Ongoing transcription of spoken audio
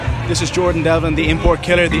This is Jordan Delvin, the import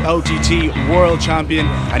killer, the OGT world champion,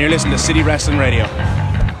 and you're listening to City Wrestling Radio.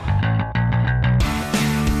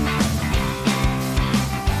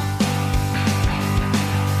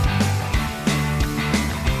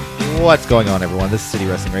 What's going on, everyone? This is City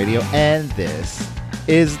Wrestling Radio, and this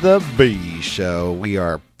is the B Show. We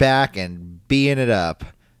are back and being it up,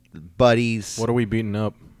 buddies. What are we beating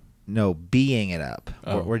up? No, being it up.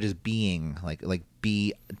 Oh. We're just being, like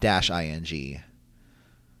B-ing.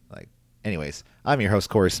 Anyways, I'm your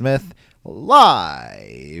host, Corey Smith, live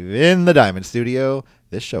in the Diamond Studio.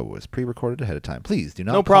 This show was pre-recorded ahead of time. Please do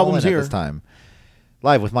not No call problems in here. at this time.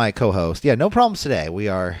 Live with my co-host. Yeah, no problems today. We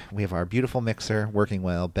have our beautiful mixer working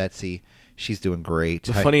well. Betsy, she's doing great.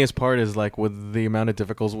 The funniest part is, like, with the amount of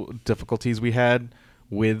difficulties we had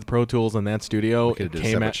with Pro Tools in that studio, We could do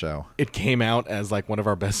a separate show. It came out as like one of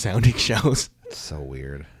our best sounding shows. It's so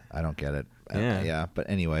weird. I don't get it. Yeah. But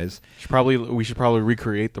anyways, We should probably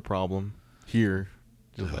recreate the problem here.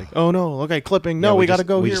 Just like, oh no, okay, clipping. No, we got to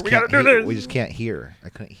go here. We got to do this. We just can't hear. I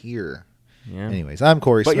couldn't hear. Yeah. Anyways, I'm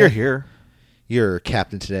Corey But Smith. you're here. You're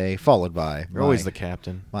captain today, followed by You're always the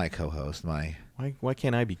captain. my co-host. Why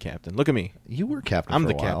can't I be captain? Look at me. You were captain. I'm for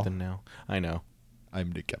the a while. captain now. I know.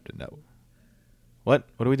 I'm the captain now. What?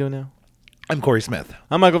 What are we doing now? I'm Corey Smith.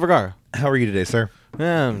 I'm Michael Vergara. How are you today, sir?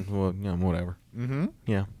 Well, yeah, whatever. Mm-hmm.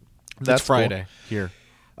 Yeah. That's it's Friday here.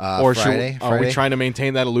 Friday. Are we trying to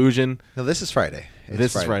maintain that illusion? No, this is Friday.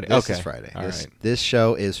 This is Friday. This Okay. is Friday. All this, right. this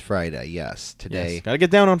show is Friday. Yes, today. Yes. Got to get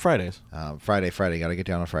down on Fridays. Friday. Got to get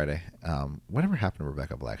down on Friday. Whatever happened to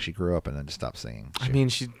Rebecca Black? She grew up and then just stopped singing. I mean,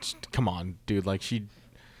 come on, dude. Like, she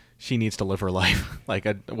needs to live her life. Like,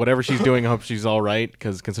 whatever she's doing, I hope she's all right.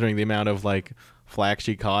 Because considering the amount of, like, flack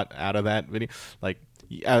she caught out of that video, like,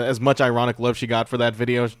 as much ironic love she got for that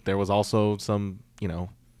video, there was also some,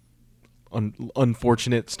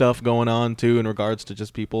 unfortunate stuff going on too in regards to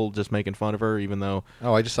just people just making fun of her, even though.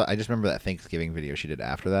 Oh, I just remember that Thanksgiving video she did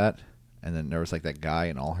after that, and then there was like that guy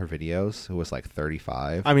in all her videos who was like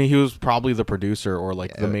 35. I mean, he was probably the producer or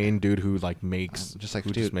like the main dude who like makes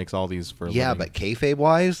just makes all these for a yeah, living. but kayfabe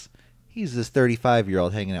wise, he's this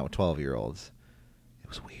 35-year-old hanging out with 12-year-olds. It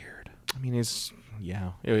was weird. I mean, it is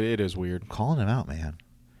weird. I'm calling him out, man.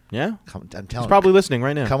 Yeah, I'm telling he's you, probably listening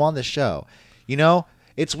right now. come on this show.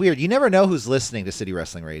 It's weird. You never know who's listening to City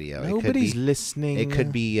Wrestling Radio. Nobody's listening. It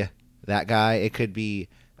could be that guy. It could be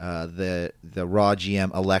the Raw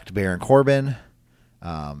GM elect Baron Corbin.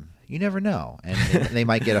 You never know, and they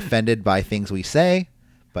might get offended by things we say.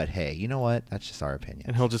 But hey, you know what? That's just our opinion.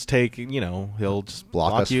 And he'll just take, he'll just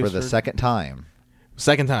block us you for the second time.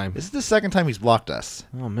 Second time. This is the second time he's blocked us.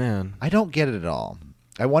 Oh man, I don't get it at all.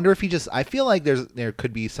 I wonder if he just. I feel like there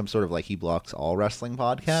could be some sort of like he blocks all wrestling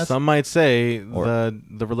podcasts. Some might say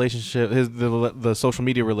the relationship, the social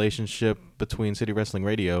media relationship between City Wrestling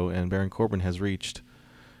Radio and Baron Corbin has reached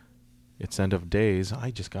its end of days.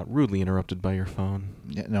 I just got rudely interrupted by your phone.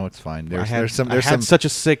 Yeah, no, it's fine. I had such a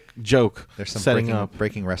sick joke. There's some setting up.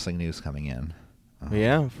 breaking wrestling news coming in.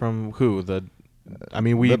 Yeah, from who? We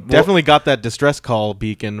definitely got that distress call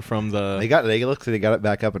beacon from the. They got it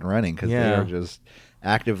back up and running because they are just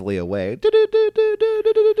actively away.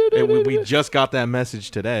 We just got that message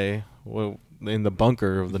today in the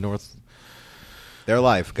bunker of the North. They're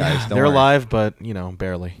live, guys. They're live, but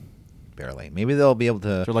barely. Maybe they'll be able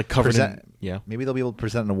to. They're like covered Maybe they'll be able to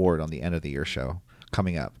present an award on the end of the year show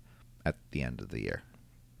coming up at the end of the year.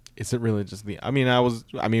 Is it really just we'll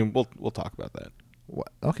talk about that. What?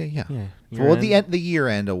 Okay, yeah. Well, the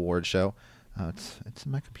year-end award show. It's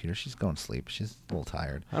in my computer. She's going to sleep. She's a little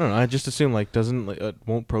tired. I don't know. I just assume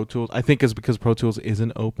won't Pro Tools? I think it's because Pro Tools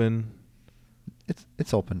isn't open.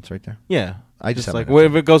 It's open. It's right there. Yeah. I just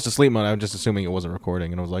if it goes to sleep mode, I'm just assuming it wasn't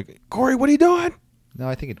recording, and I was like, Corey, what are you doing? No,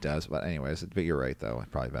 I think it does. But anyways, but you're right though.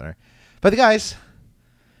 Probably better. But the guys,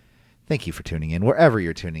 thank you for tuning in wherever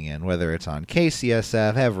you're tuning in, whether it's on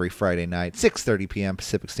KCSF every Friday night, 6:30 p.m.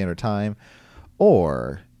 Pacific Standard Time,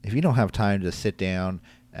 or if you don't have time to sit down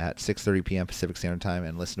at 6:30 p.m. Pacific Standard Time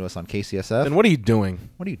and listen to us on KCSF. Then what are you doing?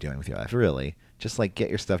 What are you doing with your life? Really? Just like get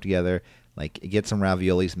your stuff together, like get some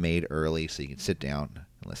raviolis made early so you can sit down and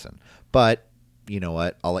listen. But you know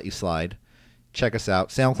what? I'll let you slide. Check us out,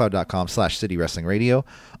 soundcloud.com/City Wrestling Radio.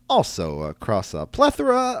 Also across a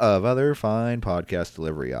plethora of other fine podcast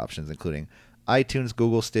delivery options, including iTunes,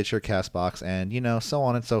 Google, Stitcher, CastBox, and so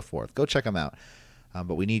on and so forth. Go check them out.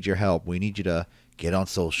 But we need your help. We need you to get on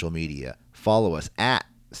social media. Follow us at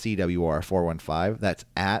CWR415. That's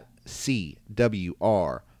at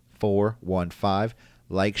CWR415.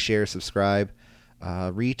 Like, share, subscribe,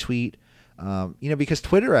 retweet. Because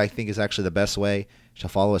Twitter, I think, is actually the best way to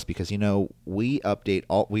follow us because, we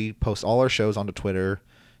post all our shows onto Twitter.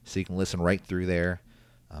 so you can listen right through there.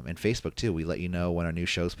 And Facebook too. We let you know when our new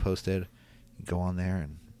show's posted. You go on there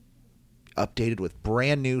and updated with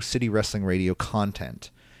brand new City Wrestling Radio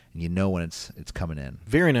content, and you know when it's coming in.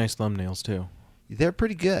 Very nice thumbnails too. They're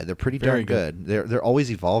pretty good. They're pretty Very darn good. They're always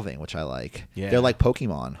evolving, which I like. Yeah. They're like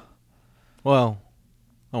Pokemon. Well,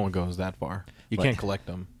 no one goes that far. You What? can't collect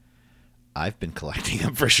them. I've been collecting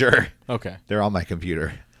them for sure. Okay. They're on my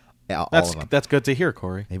computer. Yeah, all of them. That's good to hear,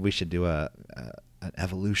 Corey. Maybe we should do an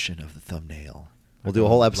evolution of the thumbnail. We'll do a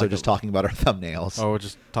whole episode just talking about our thumbnails. Or we'll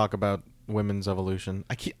just talk about women's evolution.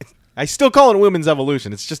 I still call it women's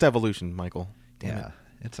evolution. It's just evolution, Michael. Damn yeah, it.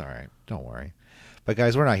 it's all right. Don't worry. But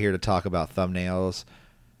guys, we're not here to talk about thumbnails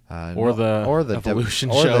Or the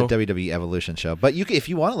Evolution or show. the WWE Evolution show. But if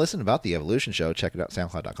you want to listen about the Evolution show, check it out.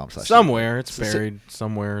 SoundCloud.com/. Somewhere. It's buried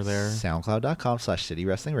somewhere there. SoundCloud.com/City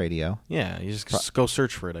Wrestling Radio. Yeah, you just go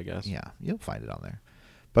search for it, I guess. Yeah, you'll find it on there.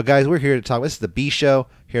 But guys, we're here to talk. This is the B show.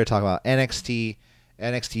 Here to talk about NXT,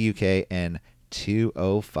 NXT UK, and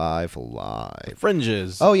 205 Live.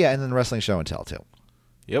 Fringes. Oh yeah, and then the Wrestling Show and Tell too.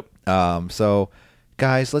 Yep. So,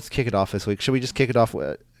 guys, let's kick it off this week. Should we just kick it off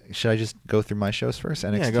with? Should I just go through my shows first?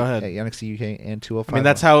 NXT, go ahead. NXT UK and 205. I mean,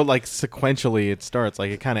 that's how sequentially it starts.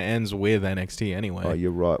 Like it kind of ends with NXT anyway. Oh,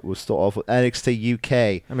 you're right. We'll start off with NXT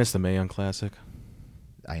UK. I miss the Mae Young Classic.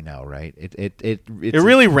 I know, right? It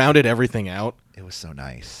really rounded everything out. It was so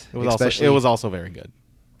nice. It was also very good.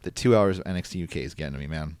 The 2 hours of NXT UK is getting to me,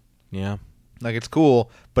 man. Yeah. Like it's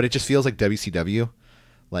cool, but it just feels like WCW.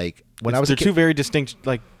 Like when I was they're two very distinct,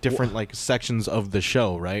 different sections of the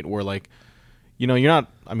show, right? Where you're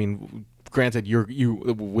not. I mean, granted, you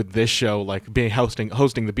with this show, being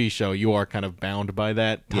hosting the B show, you are kind of bound by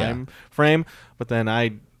that time frame. But then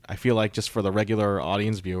I feel like just for the regular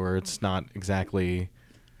audience viewer, it's not exactly.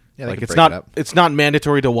 Yeah, it's not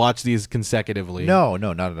mandatory to watch these consecutively. No,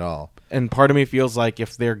 not at all. And part of me feels like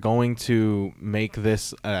if they're going to make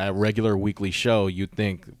this a regular weekly show, you'd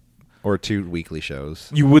think. Or 2 weekly shows.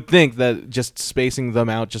 You would think that just spacing them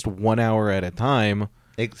out just 1 hour at a time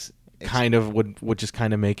kind of would just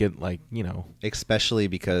kind of make it Especially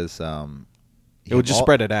because it would just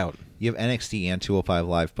spread it out. You have NXT and 205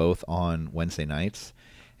 Live both on Wednesday nights,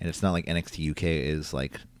 and it's not like NXT UK is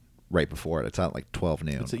right before it. It's not 12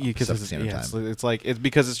 noon. Because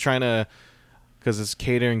it's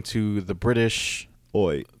catering to the British.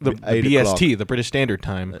 The BST, the British Standard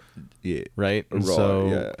Time, yeah, right? And right,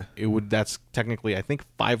 so yeah. That's technically, I think,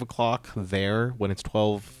 5 o'clock there when it's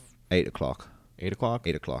 8 o'clock. 8 o'clock?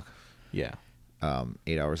 8 o'clock. Yeah.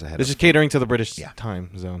 8 hours ahead. This is catering to the British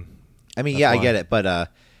time zone. I mean, I get it, but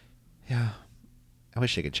yeah, I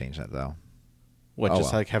wish they could change that though. What,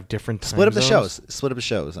 have different time Split up zones? the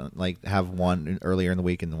shows, and have one earlier in the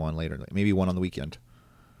week and one later, maybe one on the weekend.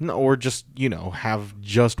 No, or just, have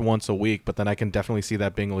just once a week, but then I can definitely see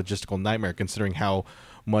that being a logistical nightmare considering how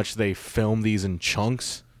much they film these in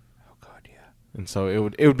chunks. Oh god, yeah. And so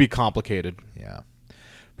it would be complicated. Yeah.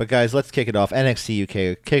 But guys, let's kick it off. NXT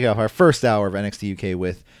UK, kick off our first hour of NXT UK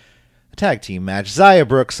with a tag team match. Xia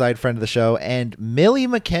Brookside, friend of the show, and Millie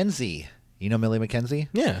McKenzie. You know Millie McKenzie?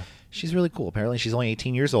 Yeah. She's really cool. Apparently she's only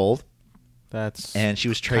 18 years old. And she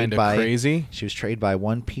was traded by crazy. She was traded by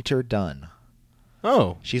one Peter Dunne.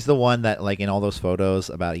 Oh. She's the one that, in all those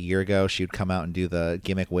photos about a year ago, she would come out and do the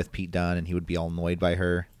gimmick with Pete Dunne, and he would be all annoyed by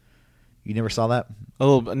her. You never saw that? A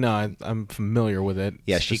little bit. No, I'm familiar with it.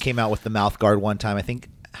 Yeah, she came out with the mouth guard one time. I think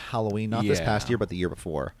Halloween, not this past year, but the year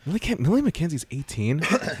before. Millie McKenzie's 18?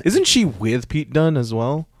 Isn't she with Pete Dunne as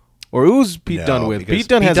well? Or who's Pete Dunne with? Pete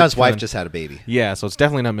Dunne's wife just had a baby. Yeah, so it's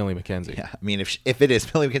definitely not Millie McKenzie. Yeah, I mean, if it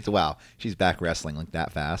is Millie McKenzie, wow, she's back wrestling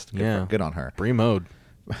that fast. Good on her. Bree mode.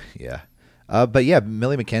 Yeah. But yeah,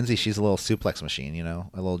 Millie McKenzie, she's a little suplex machine, a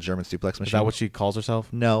little German suplex machine. Is that what she calls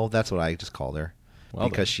herself? No, that's what I just called her. Well,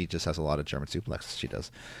 because she just has a lot of German suplexes. She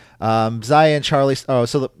does. Xia and Charlie.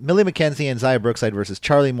 Millie McKenzie and Xia Brookside versus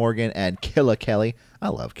Charlie Morgan and Killer Kelly. I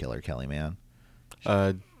love Killer Kelly, man.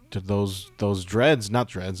 Those dreads, not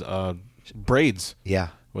dreads, braids. Yeah,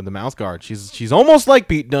 with the mouth guard. She's almost like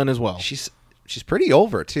Pete Dunne as well. She's pretty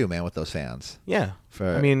over too, man, with those fans. Yeah,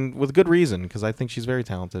 I mean, with good reason, because I think she's very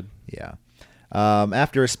talented. Yeah.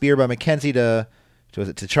 After a spear by McKenzie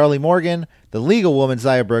to Charlie Morgan, the legal woman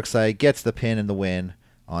Xia Brookside gets the pin and the win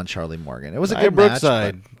on Charlie Morgan. It was a good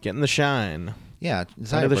Brookside match, getting the shine. Yeah,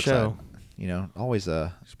 Xia Brookside. Show. Always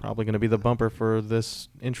She's probably going to be the bumper for this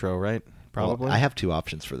intro, right? Probably. Well, I have 2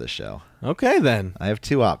 options for this show. Okay, then. I have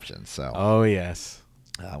 2 options. So. Oh yes.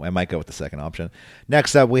 I might go with the second option.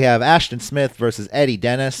 Next up, we have Ashton Smith versus Eddie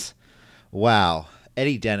Dennis. Wow.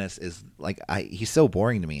 Eddie Dennis is he's so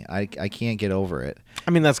boring to me. I can't get over it.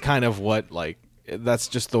 I mean, that's kind of what that's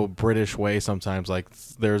just the British way sometimes. Like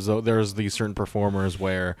there's these certain performers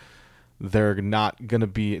where they're gonna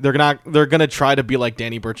try to be like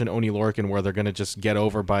Danny Burch and Oney Lorcan, where they're gonna just get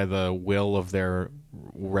over by the will of their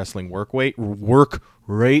wrestling work rate,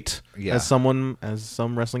 as some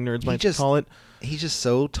wrestling nerds might call it. He's just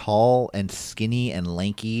so tall and skinny and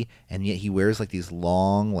lanky, and yet he wears like these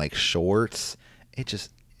long like shorts. It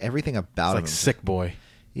just everything about him. Like sick boy.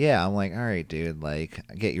 Yeah, I'm like, all right, dude. Like,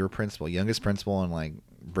 get your principal, youngest principal in like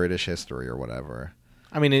British history or whatever.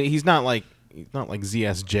 I mean, he's not like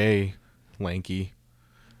ZSJ lanky.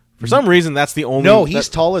 For some reason, that's the only. No, he's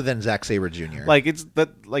taller than Zack Sabre Jr. Like it's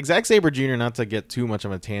that like Zack Sabre Jr. Not to get too much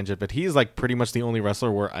of a tangent, but he's like pretty much the only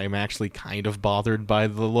wrestler where I'm actually kind of bothered by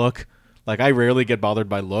the look. Like I rarely get bothered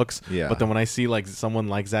by looks. Yeah. But then when I see like someone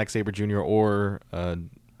like Zack Sabre Jr. or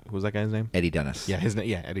who's that guy's name? Eddie Dennis. Yeah,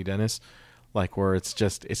 Eddie Dennis. Like where it's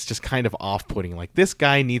just kind of off-putting. Like this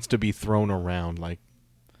guy needs to be thrown around. Like.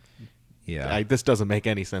 Yeah. This doesn't make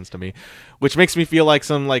any sense to me, which makes me feel like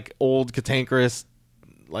some like old cantankerous,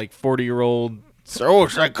 like 40-year-old. So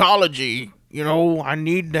psychology, I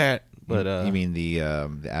need that. But you mean the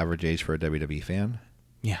average age for a WWE fan?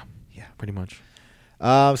 Yeah, pretty much.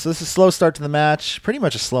 So this is a slow start to the match. Pretty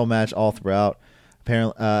much a slow match all throughout.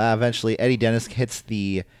 Apparently, eventually Eddie Dennis hits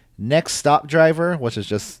the next stop driver, which is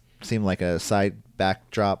just seemed like a side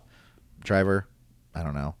backdrop driver. I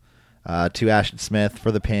don't know. To Ashton Smith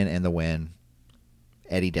for the pin and the win.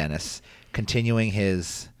 Eddie Dennis continuing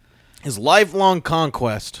his lifelong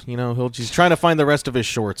conquest. He's trying to find the rest of his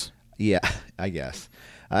shorts. Yeah, I guess.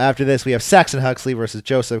 After this, we have Saxon Huxley versus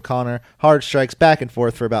Joseph Connor. Hard strikes back and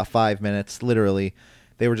forth for about 5 minutes. Literally,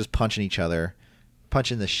 they were just punching each other,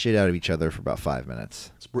 punching the shit out of each other for about 5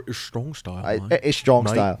 minutes. It's British strong style. It's strong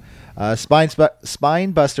style.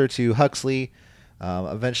 Spine buster to Huxley.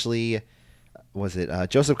 Eventually. Was it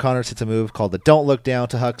Joseph Connors hits a move called the Don't Look Down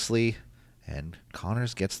to Huxley, and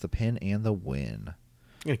Connors gets the pin and the win. I'm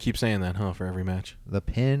going to keep saying that, for every match. The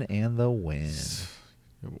pin and the win.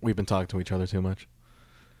 We've been talking to each other too much.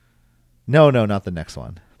 No, not the next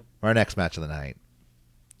one. Our next match of the night.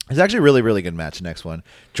 It's actually a really, really good match, the next one.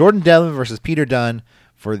 Jordan Devlin versus Peter Dunne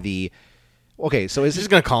for the... Okay, so is just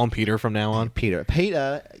going to call him Peter from now on? Peter,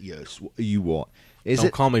 yes, you want.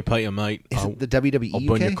 Don't call me Peter, mate. Is it the WWE I'll UK?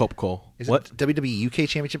 burn your cup call. Is what? it the WWE UK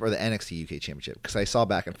Championship or the NXT UK Championship? Because I saw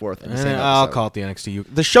back and forth in the same episode. I'll call it the NXT UK.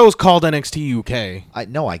 The show's called NXT UK. I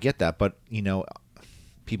get that, but,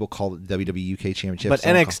 people call it WWE UK Championship. But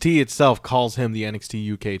NXT itself calls him the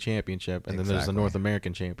NXT UK Championship, and then there's the North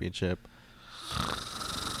American Championship.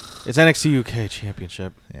 It's NXT UK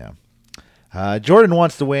Championship. Yeah. Jordan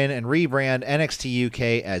wants to win and rebrand NXT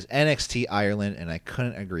UK as NXT Ireland, and I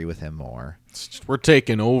couldn't agree with him more. We're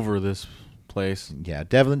taking over this place. Yeah,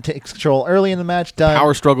 Devlin takes control early in the match. Dunne,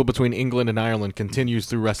 power struggle between England and Ireland continues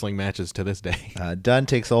through wrestling matches to this day. Dunne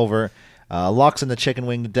takes over, locks in the chicken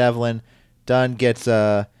wing to Devlin. Dunne gets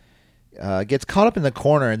caught up in the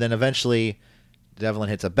corner, and then eventually Devlin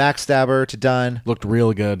hits a backstabber to Dunne. Looked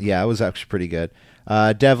real good. Yeah, it was actually pretty good.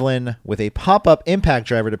 Devlin with a pop-up impact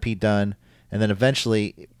driver to Pete Dunne. And then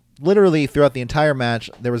eventually, literally throughout the entire match,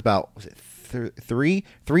 there was about three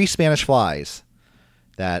Spanish flies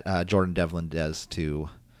that Jordan Devlin does to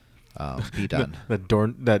Pete Dunne.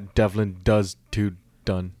 that Devlin does to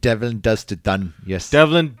Dunne. Devlin does to Dunne, yes.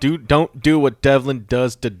 Devlin, don't do what Devlin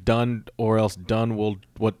does to Dunne, or else Dunne will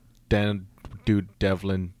what Dan do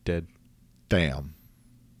Devlin did. Damn.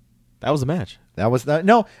 That was the match. That was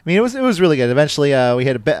no. I mean, it was really good. Eventually, we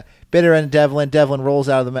had a bitter end. Devlin rolls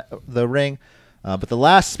out of the ring, but the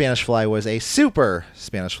last Spanish fly was a super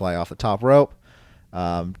Spanish fly off the top rope.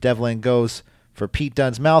 Devlin goes for Pete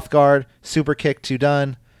Dunne's mouth guard, super kick to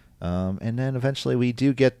Dunne, and then eventually we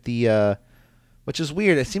do get the, which is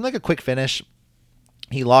weird. It seemed like a quick finish.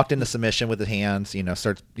 He locked into submission with his hands.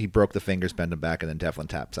 He broke the fingers, bend him back, and then Devlin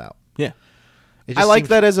taps out. Yeah, I like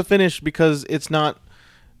that as a finish because it's not.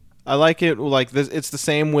 I like it like this. It's the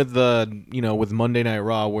same with with Monday Night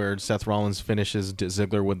Raw where Seth Rollins finishes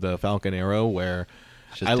Ziggler with the Falcon Arrow. Where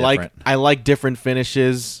I like different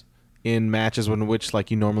finishes in matches in which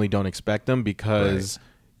you normally don't expect them because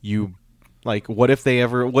you what if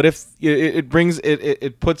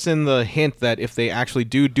it puts in the hint that if they actually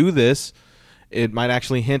do this, it might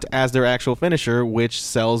actually hint as their actual finisher, which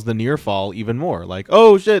sells the near fall even more. Like,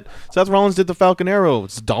 oh shit, Seth Rollins did the Falcon Arrow.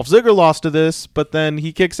 Dolph Ziggler lost to this, but then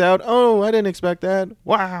he kicks out. Oh, I didn't expect that.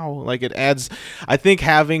 Wow. It adds, I think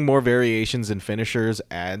having more variations in finishers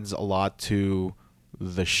adds a lot to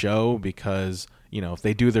the show because, if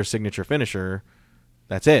they do their signature finisher,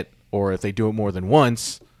 that's it. Or if they do it more than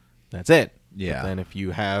once, that's it. Yeah. But then if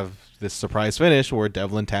you have this surprise finish where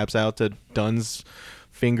Devlin taps out to Dunn's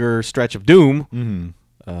finger stretch of doom,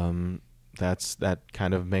 that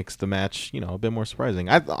kind of makes the match, a bit more surprising.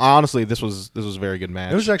 Honestly, this was a very good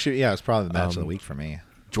match. It was actually, it's probably the match of the week for me.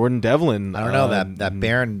 Jordan Devlin. I don't know, that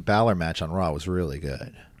Baron Balor match on Raw was really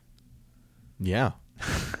good. Yeah.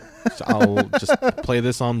 So I'll just play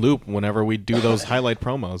this on loop whenever we do those highlight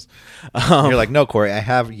promos. You're like, no, Corey, I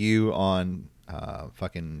have you on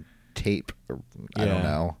fucking tape. I don't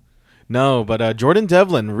know. No, but Jordan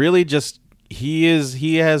Devlin really he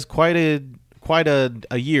has quite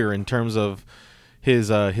a year in terms of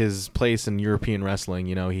his place in European wrestling.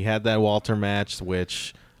 He had that Walter match,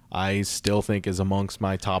 which I still think is amongst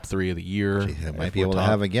my top 3 of the year. It might be able to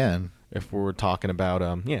have again if we're talking about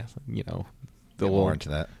more into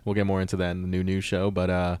that. We'll get more into that in the new show,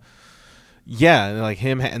 but like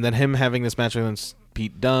him, and then him having this match against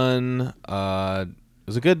Pete Dunne. It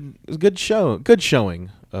was a good showing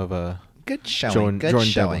of good showing.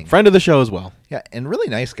 Jordan Devlin. Friend of the show as well. Yeah, and really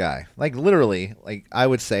nice guy. Like literally, like I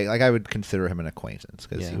would say, like I would consider him an acquaintance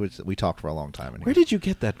because we talked for a long time. Where did you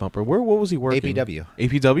get that bumper? What was he working? APW.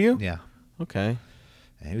 APW? Yeah. Okay.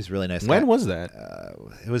 And he was a really nice. When guy. was that?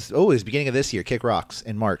 It was beginning of this year. Kick Rocks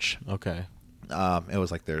in March. Okay. It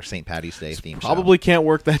was like their St. Patty's Day theme. Probably can't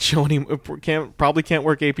work that show anymore. Probably can't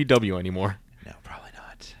work APW anymore. No, probably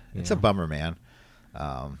not. It's a bummer, man.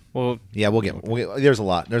 Well, yeah, we'll get. There's a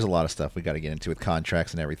lot of stuff we got to get into with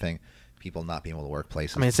contracts and everything. People not being able to work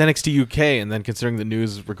places. I mean, it's NXT UK, and then considering the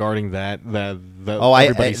news regarding that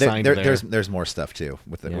there's more stuff too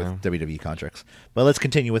with WWE contracts. But let's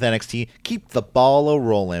continue with NXT. Keep the ball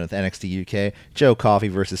rolling with NXT UK. Joe Coffey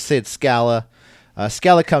versus Sid Scala.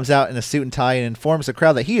 Scala comes out in a suit and tie and informs the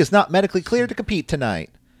crowd that he is not medically cleared to compete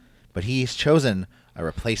tonight, but he's chosen a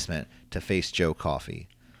replacement to face Joe Coffey.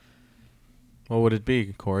 What would it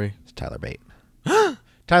be, Corey? It's Tyler Bate.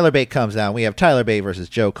 Tyler Bate comes out. We have Tyler Bate versus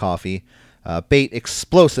Joe Coffey. Bate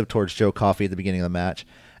explosive towards Joe Coffey at the beginning of the match.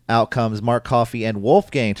 Out comes Mark Coffey and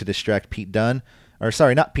Wolfgang to distract Pete Dunne. Or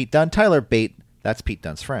sorry, not Pete Dunne. Tyler Bate. That's Pete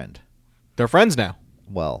Dunne's friend. They're friends now.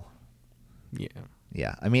 Well,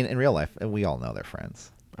 yeah. I mean, in real life, we all know they're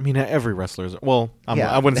friends. I mean, every wrestler's. Well,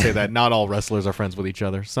 I wouldn't say that. Not all wrestlers are friends with each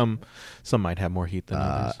other. Some might have more heat than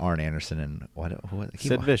others. Arn Anderson and what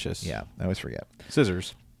Sid Vicious. Yeah, I always forget.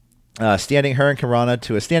 Scissors. Standing Hurricane Rana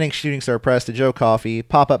to a standing shooting star press to Joe Coffey.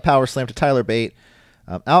 Pop-up power slam to Tyler Bate.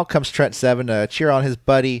 Out comes Trent Seven to cheer on his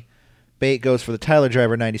buddy. Bate goes for the Tyler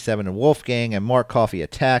Driver 97 and Wolfgang and Mark Coffey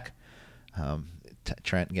attack.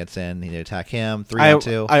 Trent gets in. They attack him.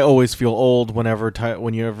 3-2. I always feel old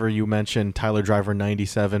whenever you mention Tyler Driver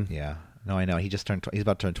 97. Yeah. No, I know. He just turned. He's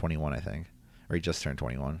about to turn 21, I think, or he just turned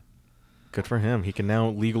 21. Good for him. He can now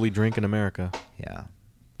legally drink in America. Yeah,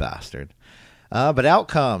 bastard. But out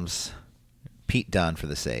comes Pete Dunne for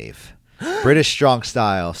the save. British strong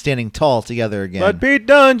style, standing tall together again. But Pete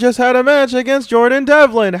Dunne just had a match against Jordan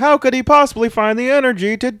Devlin. How could he possibly find the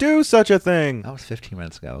energy to do such a thing? That was 15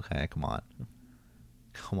 minutes ago. Okay, come on.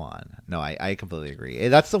 No, I completely agree.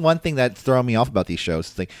 That's the one thing that's throwing me off about these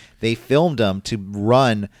shows. It's like they filmed them to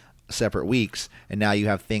run separate weeks, and now you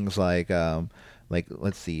have things like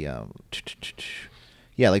let's see,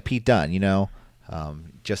 like Pete Dunne,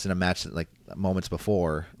 just in a match like moments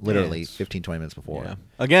before, literally 15, 20 minutes before. Yeah.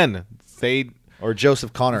 Again, or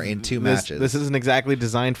Joseph Connor in two matches. This isn't exactly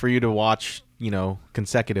designed for you to watch,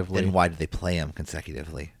 consecutively. Then why did they play them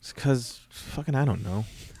consecutively? It's because fucking I don't know.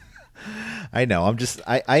 I know.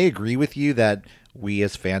 I agree with you that we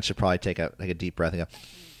as fans should probably take a deep breath and go,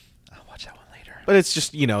 I'll watch that one later. But it's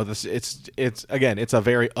just, it's a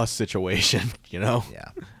very us situation, Yeah.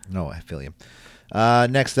 No, I feel you.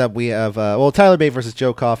 Next up, we have Tyler Bate versus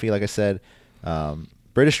Joe Coffey. Like I said,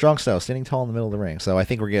 British strong style, standing tall in the middle of the ring. So I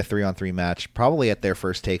think we're gonna get a 3-on-3 match, probably at their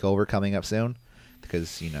first takeover coming up soon,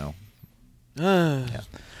 because he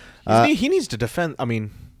needs to defend. I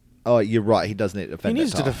mean, oh, you're right. He doesn't defend. He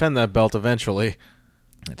needs to defend that belt eventually.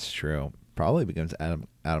 That's true. Probably begins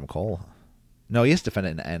Adam Cole. No, he has to defend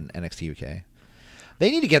it in NXT UK.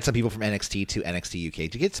 They need to get some people from NXT to NXT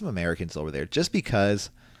UK to get some Americans over there, just because.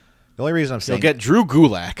 The only reason I'm saying you'll get Drew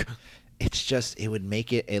Gulak. It's just it would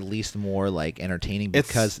make it at least more like entertaining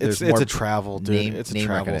because it's a travel, dude. It's a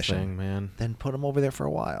travel thing, man. Then put him over there for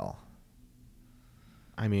a while.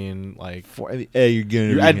 I mean, like,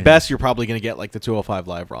 at best, you're probably gonna get like the 205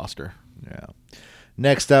 Live roster. Yeah.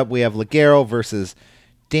 Next up, we have Ligero versus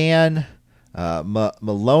Dan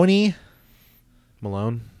Maloney.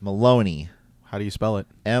 Maloney. How do you spell it?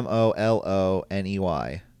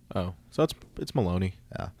 Moloney. Oh, so it's Maloney.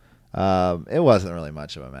 Yeah. It wasn't really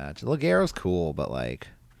much of a match. Ligero's cool, but like,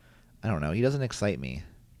 I don't know. He doesn't excite me.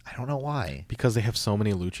 I don't know why. Because they have so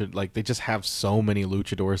many they just have so many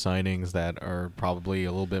luchador signings that are probably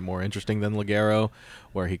a little bit more interesting than Ligero,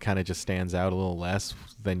 where he kind of just stands out a little less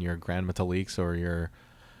than your Grand Metaliks or your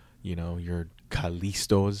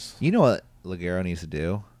Kalistos. You know what Ligero needs to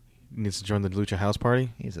do? He needs to join the Lucha House Party.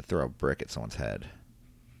 He needs to throw a brick at someone's head.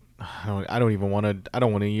 I don't want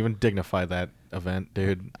to even dignify that event,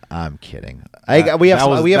 dude. I'm kidding.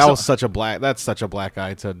 That's such a black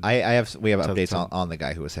eye to. We have updates on the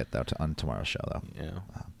guy who was hit though on tomorrow's show though. Yeah.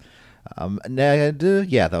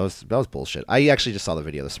 Yeah, that was bullshit. I actually just saw the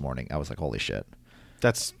video this morning. I was like, holy shit.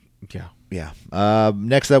 Yeah.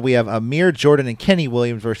 Next up, we have Amir Jordan and Kenny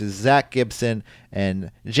Williams versus Zach Gibson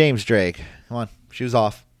and James Drake. Come on, shoes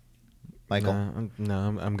off, Michael.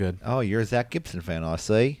 No, I'm good. Oh, you're a Zach Gibson fan, I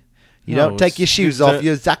see. You don't take your shoes off.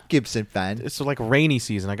 You're a Zach Gibson fan. It's like rainy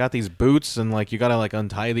season. I got these boots, and you gotta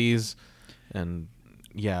untie these, and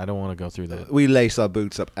yeah, I don't want to go through that. We lace our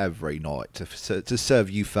boots up every night to serve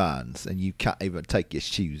you fans, and you can't even take your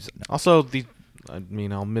shoes. Also, I'll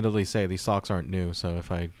admittedly say these socks aren't new, so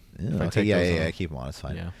if I take those off, keep them on. It's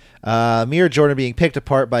fine. Yeah. Amir Jordan being picked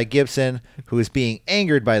apart by Gibson, who is being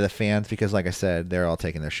angered by the fans because, like I said, they're all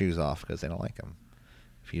taking their shoes off because they don't like him.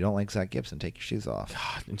 If you don't like Zach Gibson, take your shoes off.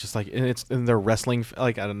 God, and just it's in their wrestling,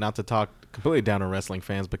 not to talk completely down on wrestling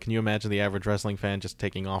fans, but can you imagine the average wrestling fan just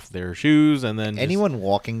taking off their shoes and then anyone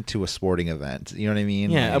walking to a sporting event? You know what I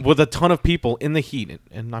mean? Yeah, with a ton of people in the heat,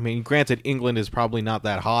 and I mean, granted, England is probably not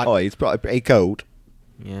that hot. Oh, it's probably pretty cold.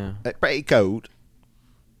 Yeah, pretty cold.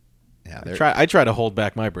 Yeah, I try to hold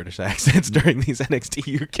back my British accents during these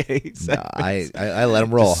NXT UK segments. No, I let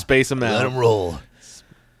them roll. Just space them out. Let them roll.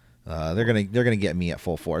 They're gonna get me at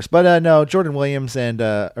full force, but no, Jordan Williams and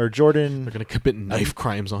Jordan. They're gonna commit knife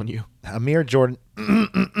crimes on you. Amir Jordan,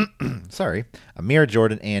 Amir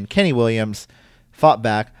Jordan and Kenny Williams fought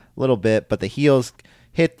back a little bit, but the heels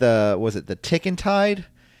hit the Ticking Tide?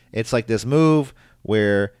 It's like this move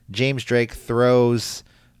where James Drake throws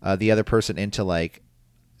the other person into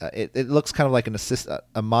it looks kind of like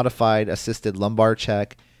a modified assisted lumbar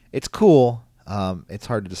check. It's cool. It's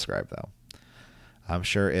hard to describe though. I'm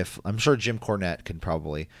sure Jim Cornette could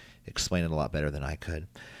probably explain it a lot better than I could.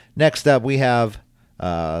 Next up, we have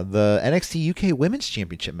the NXT UK Women's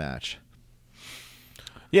Championship match.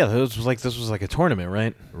 Yeah, this was like a tournament,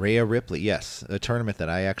 right? Rhea Ripley, yes, a tournament that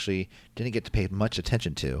I actually didn't get to pay much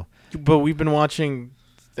attention to. But we've been watching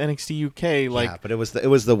NXT UK, yeah, but it was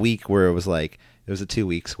the week where it was the 2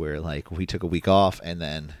 weeks where we took a week off, and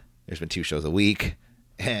then there's been 2 shows a week,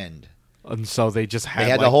 and so they just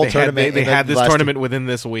had the whole tournament. They had this tournament within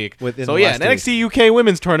this week. An NXT week. UK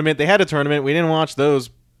Women's Tournament. They had a tournament. We didn't watch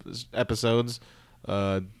those episodes.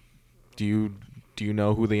 Do you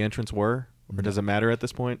know who the entrants were, or does it matter at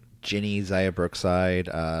this point? Ginny, Zaya Brookside,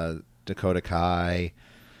 Dakota Kai,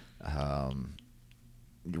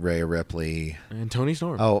 Rhea Ripley, and Toni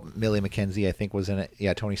Storm. Oh, Millie McKenzie, I think, was in it.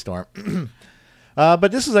 Yeah, Toni Storm.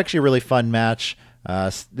 But this was actually a really fun match.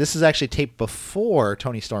 This is actually taped before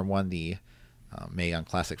Toni Storm won the Mae Young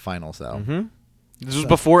Classic Finals, though. Mm-hmm. This was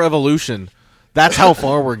before Evolution. That's how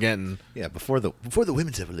far we're getting. Yeah, before the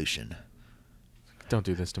Women's Evolution. Don't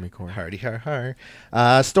do this to me, Corey. Hardy har.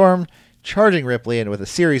 Storm charging Ripley, and with a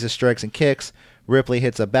series of strikes and kicks, Ripley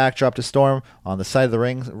hits a backdrop to Storm on the side of the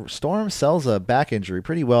ring. Storm sells a back injury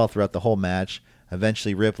pretty well throughout the whole match.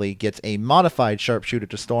 Eventually, Ripley gets a modified sharpshooter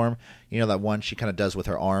to Storm. You know that one she kind of does with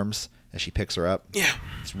her arms as she picks her up? Yeah.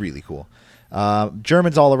 It's really cool.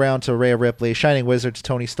 Germans all around to Rhea Ripley. Shining Wizard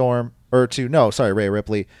to Rhea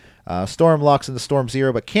Ripley. Storm locks into Storm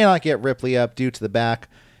Zero, but cannot get Ripley up due to the back.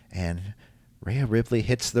 And Rhea Ripley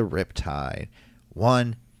hits the Riptide.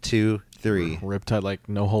 1, 2, 3. Riptide like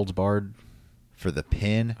no holds barred. For the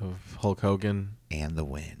pin. Of Hulk Hogan. And the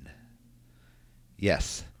win.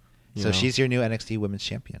 Yes. So she's your new NXT Women's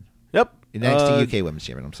Champion. Yep. NXT UK Women's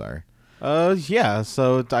Champion, I'm sorry. Yeah,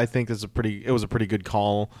 so I think it was a pretty good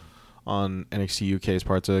call on NXT UK's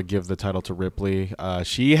part to give the title to Ripley.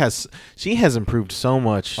 She has improved so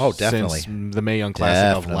much since the Mae Young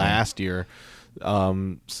Classic of last year.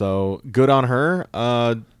 So good on her.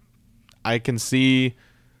 I can see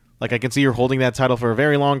her holding that title for a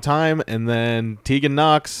very long time, and then Tegan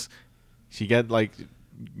Knox, she get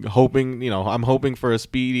I'm hoping for a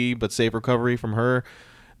speedy but safe recovery from her.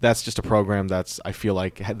 That's just a program I feel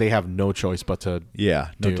like they have no choice but to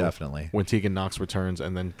do definitely when Tegan Knox returns,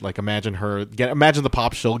 and then imagine the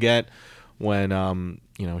pop she'll get when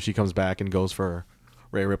she comes back and goes for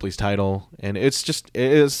Rhea Ripley's title, and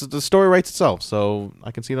the story writes itself, so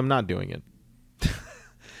I can see them not doing it.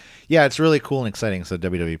 Yeah, it's really cool and exciting. So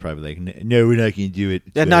WWE probably like, no, we're not going to do it.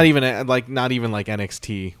 Yeah, not even like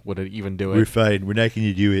NXT would even do it. We're fine. We're not going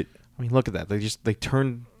to do it. I mean, look at that. They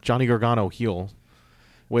turned Johnny Gargano heel,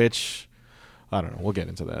 which I don't know. We'll get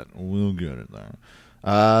into that. We'll get it there.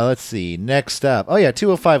 Let's see. Next up. Oh yeah,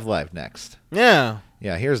 205 Live next. Yeah.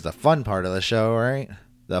 Yeah, here's the fun part of the show, right?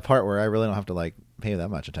 The part where I really don't have to like pay that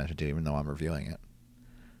much attention to, even though I'm reviewing it.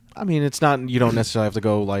 I mean, it's not. You don't necessarily have to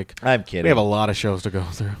go like. I'm kidding. We have a lot of shows to go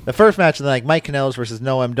through. The first match of the night: Mike Kanellis versus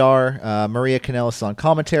Noam Dar. Maria Kanellis on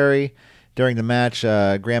commentary during the match.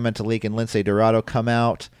 Graham Metalik and Lindsay Dorado come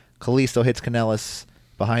out. Kalisto hits Kanellis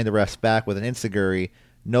behind the ref's back with an enziguri.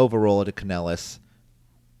 Nova roll to Kanellis.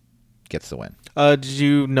 Gets the win. Did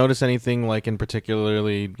you notice anything like in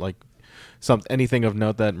particularly like anything of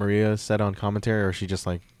note that Maria said on commentary, or she just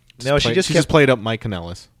like she just played up Mike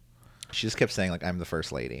Kanellis? She just kept saying like, "I'm the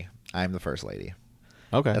first lady. I'm the first lady."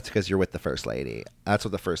 Okay, that's because you're with the first lady. That's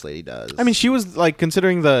what the first lady does. I mean, she was like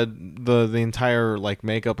considering the entire like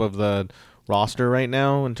makeup of the roster right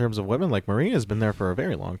now in terms of women. Like Maria's been there for a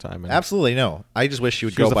very long time. And absolutely no. I just wish she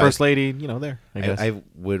would go. She was the first lady, there. I guess I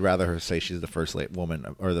would rather her say she's the first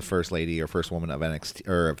woman or the first lady or first woman of NXT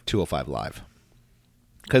or of 205 Live.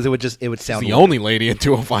 Because it would sound she's the only lady at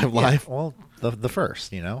 205 Live. Yeah, well, the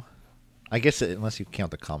first, I guess unless you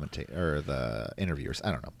count the commentator or the interviewers,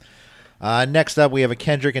 I don't know. Next up, we have a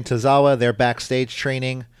Kendrick and Tozawa. They're backstage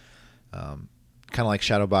training, kind of like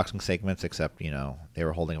shadowboxing segments, except they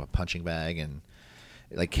were holding up a punching bag, and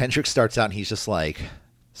like Kendrick starts out and he's just like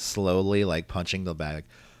slowly like punching the bag.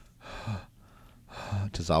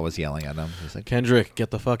 Tozawa's yelling at him. He's like, Kendrick,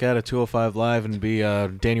 get the fuck out of 205 Live and be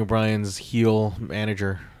Daniel Bryan's heel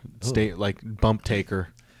manager, bump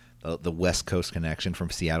taker. The West Coast connection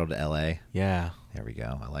from Seattle to LA. Yeah. There we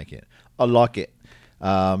go. I like it. I like it.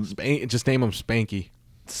 Just name him Spanky.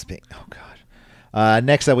 Oh, God.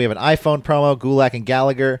 Next up, we have an iPhone promo. Gulak and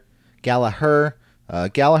Gallagher.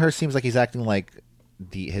 Gallagher seems like he's acting like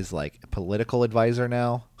his political advisor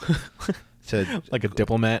now. Like a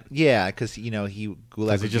diplomat. Yeah, because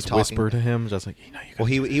Gulak he just whisper to him, just like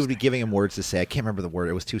he would be giving him words to say. I can't remember the word.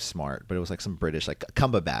 It was too smart, but it was like some British, like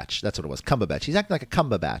Cumberbatch. That's what it was. Cumberbatch. He's acting like a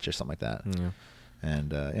Cumberbatch or something like that. Yeah.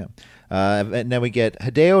 And and then we get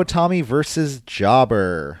Hideo Itami versus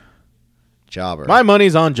Jobber. My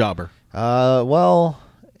money's on Jobber. Well,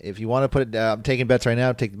 if you want to put it, I'm taking bets right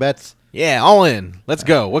now. Take the bets. Yeah, all in. Let's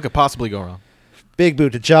go. What could possibly go wrong? Big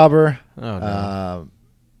boot to Jobber. Oh no.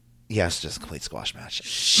 Yes, just complete squash match.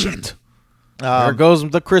 Shit. There goes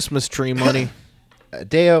the Christmas tree money.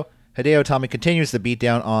 Hideo Itami continues the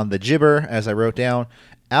beatdown on the Jibber, as I wrote down.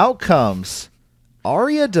 Out comes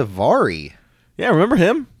Arya Daivari. Yeah, remember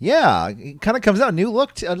him? Yeah, he kind of comes out. New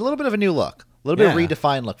look, a little bit of a new look. A little bit of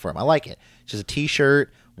redefined look for him. I like it. Just a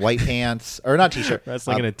T-shirt, white pants, or not T-shirt. That's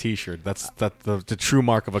like in a T-shirt. That's the true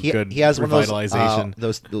mark of a good he has revitalization. One of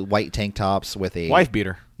those white tank tops with a wife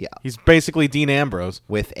beater. Yeah, he's basically Dean Ambrose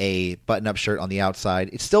with a button-up shirt on the outside.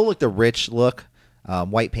 It's still like the rich look,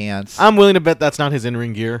 white pants. I'm willing to bet that's not his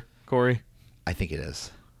in-ring gear, Corey. I think it is.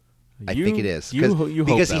 I think it is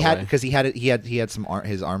because he had some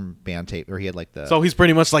his armband tape, or he had like the. So he's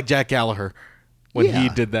pretty much like Jack Gallagher when he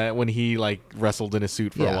did that, when he like wrestled in a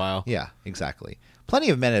suit for a while. Yeah, exactly. Plenty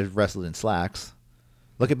of men have wrestled in slacks.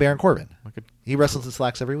 Look at Baron Corbin. He wrestles in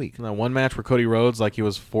slacks every week. That one match where Cody Rhodes, like he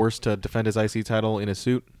was forced to defend his IC title in a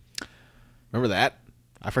suit. Remember that?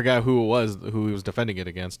 I forgot who it was, who he was defending it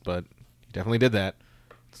against, but he definitely did that.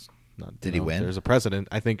 Did he win? There's a precedent.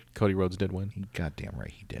 I think Cody Rhodes did win. Goddamn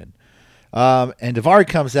right he did. And Daivari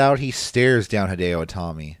comes out. He stares down Hideo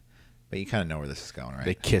Itami. But you kind of know where this is going, right?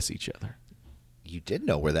 They kiss each other. You did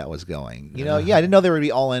know where that was going. I didn't know they would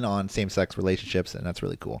be all in on same-sex relationships, and that's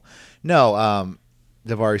really cool. No,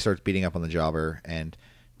 Daivari starts beating up on the Jobber, and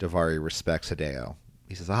Daivari respects Hideo.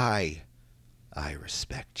 He says, I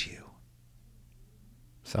respect you.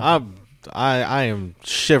 So I am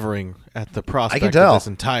shivering at the prospect of this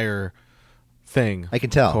entire thing. I can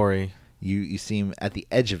tell. Corey. You seem at the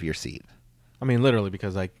edge of your seat. I mean, literally,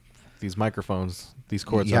 because these microphones, these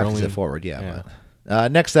cords you are have only to sit forward, yeah.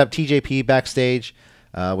 But, next up, TJP backstage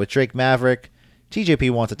with Drake Maverick.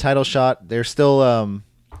 TJP wants a title shot. They're still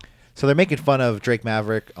so they're making fun of Drake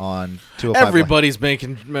Maverick on 205. Everybody's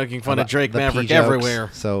making fun of Drake Maverick everywhere.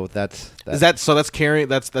 So that's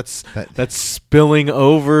spilling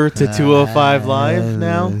over to 205 Live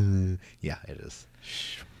now. Yeah, it is.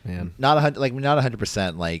 Man, not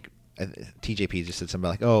 100%. Like TJP just said something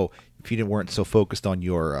like, "Oh, if you weren't so focused on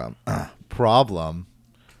your problem."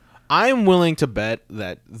 I'm willing to bet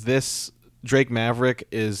that this Drake Maverick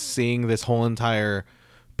is seeing this whole entire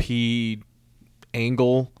P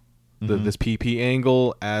angle this PP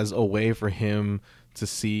angle as a way for him to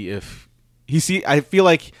see if I feel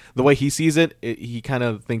like the way he sees it, he kind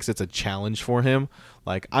of thinks it's a challenge for him.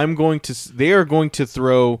 Like they are going to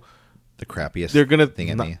throw the crappiest thing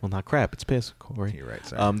at me. Well, not crap. It's piss, Corey. You're right.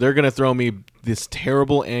 Sorry. They're gonna throw me this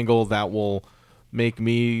terrible angle that will make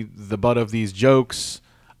me the butt of these jokes.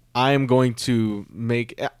 I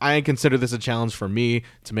consider this a challenge for me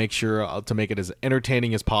to make sure to make it as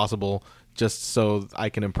entertaining as possible, just so I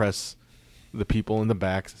can impress the people in the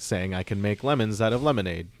back, saying I can make lemons out of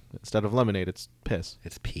lemonade. Instead of lemonade, it's piss.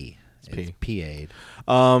 It's pee. It's pee. P-aid.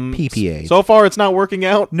 PPA. So far, it's not working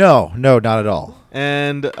out. No, not at all.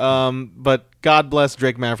 And but God bless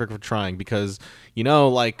Drake Maverick for trying, because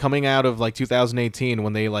like coming out of like 2018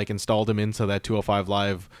 when they like installed him into that 205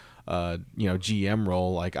 Live, GM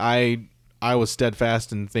role, like I was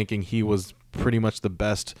steadfast in thinking he was pretty much the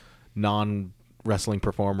best non-wrestling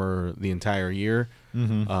performer the entire year.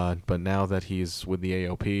 But now that he's with the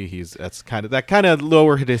AOP, that kind of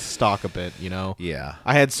lowered his stock a bit. Yeah.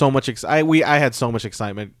 I had so much I had so much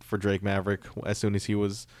excitement for Drake Maverick as soon as he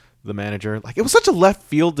was the manager. Like, it was such a left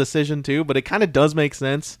field decision too, but it kind of does make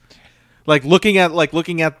sense. Like looking at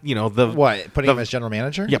the what, putting him as general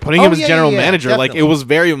manager? Yeah, putting him as general manager. Definitely. Like, it was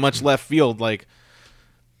very much left field. Like,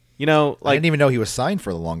 I didn't even know he was signed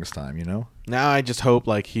for the longest time. Now I just hope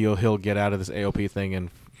like he'll get out of this AOP thing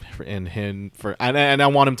and I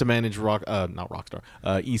want him to manage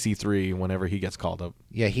EC3 whenever he gets called up.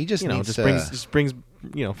 Yeah, he just needs brings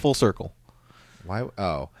full circle. Why?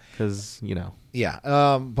 Oh, because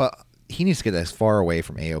Yeah, but he needs to get as far away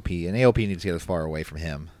from AOP, and AOP needs to get as far away from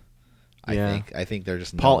him. I think they're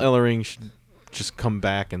just Paul Ellering should just come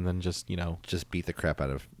back and then just beat the crap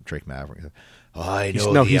out of Drake Maverick.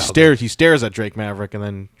 He stares at Drake Maverick, and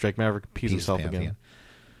then Drake Maverick pees himself again.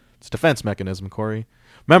 It's a defense mechanism, Corey.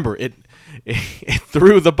 Remember, it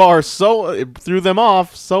threw them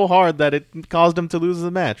off so hard that it caused him to lose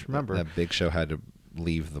the match. Remember, that Big Show had to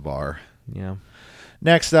leave the bar. Yeah.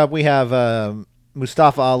 Next up, we have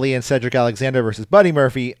Mustafa Ali and Cedric Alexander versus Buddy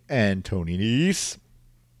Murphy and Tony Nese.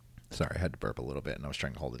 Sorry, I had to burp a little bit, and I was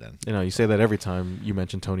trying to hold it in. You say that every time you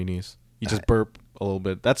mention Tony Nese. You just burp a little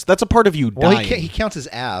bit. That's a part of you dying. Well, he counts his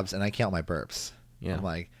abs, and I count my burps. Yeah. I'm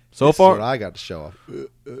like, so far, is what I got to show off.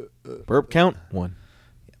 Burp count 1.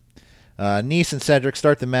 Nese and Cedric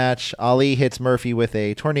start the match. Ali hits Murphy with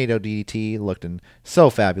a tornado DDT, looking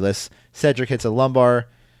so fabulous. Cedric hits a lumbar.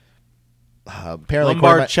 Apparently,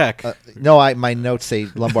 lumbar check. My notes say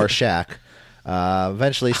lumbar shack.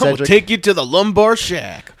 Eventually, Cedric will take you to the lumbar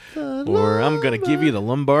shack, or I'm gonna give you the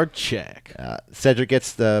lumbar check. Cedric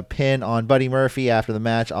gets the pin on Buddy Murphy after the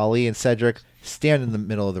match. Ali and Cedric stand in the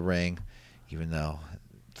middle of the ring,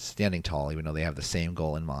 standing tall, even though they have the same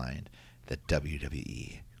goal in mind: the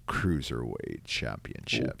WWE Cruiserweight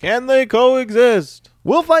Championship. Can they coexist?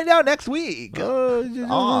 We'll find out next week on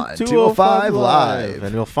 205 Live.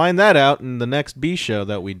 And we'll find that out in the next B show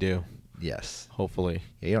that we do. Yes. Hopefully.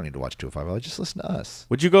 Yeah, you don't need to watch 205 Live. Just listen to us.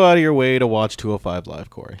 Would you go out of your way to watch 205 Live,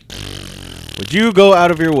 Corey? Would you go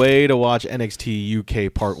out of your way to watch NXT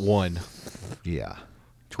UK Part 1? Yeah.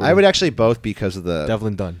 I would actually both, because of the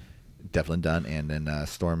Devlin Dunn and then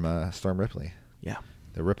Storm Ripley. Yeah.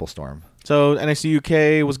 The Ripple Storm. So NXT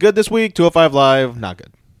UK was good this week. 205 Live, not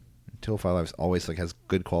good. 205 Live always has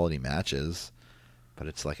good quality matches, but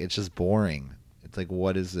it's just boring. It's like,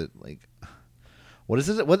 what is it like? What is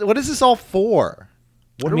it? What is this all for?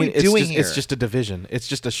 What are we doing here? It's just a division. It's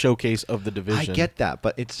just a showcase of the division. I get that,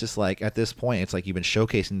 but it's just like, at this point, it's like you've been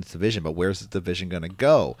showcasing this division, but where's this division going to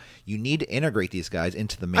go? You need to integrate these guys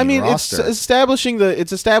into the main roster. It's establishing the.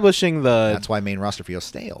 That's why main roster feels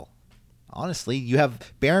stale. Honestly, you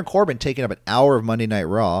have Baron Corbin taking up an hour of Monday Night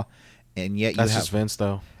Raw, and yet that's just Vince,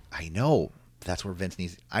 though. I know. That's where Vince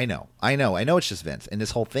needs. I know. It's just Vince, and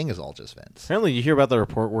this whole thing is all just Vince. Apparently, you hear about the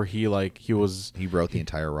report where he wrote the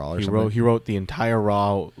entire Raw or something. He wrote the entire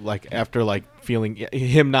Raw after feeling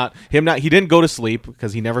him not. He didn't go to sleep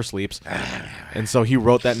because he never sleeps, and so he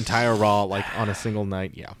wrote that entire Raw on a single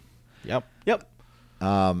night. Yeah. Yep.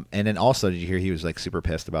 And then also, did you hear he was super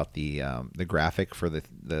pissed about the graphic for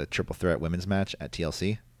the Triple Threat women's match at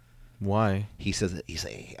TLC? Why? He says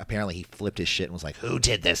apparently he flipped his shit and was like, "Who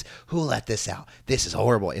did this? Who let this out? This is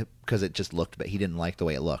horrible." Because it just looked, but he didn't like the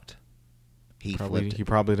way it looked. He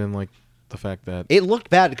probably didn't like the fact that it looked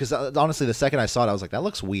bad. Because honestly, the second I saw it, I was like, "That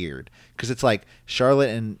looks weird." Because it's like Charlotte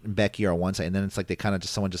and Becky are on one side, and then it's like they kind of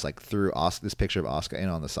someone threw this picture of Asuka in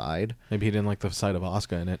on the side. Maybe he didn't like the side of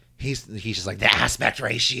Asuka in it. He's just like, the aspect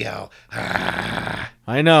ratio.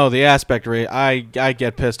 I know the aspect ratio. I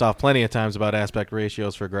get pissed off plenty of times about aspect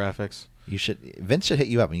ratios for graphics. Vince should hit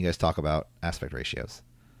you up when you guys talk about aspect ratios.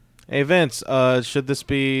 Hey, Vince, should this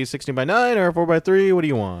be 16:9 or 4:3? What do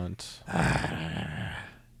you want? I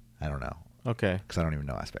don't know. Okay. Because I don't even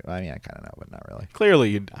know aspect. I mean, I kind of know, but not really.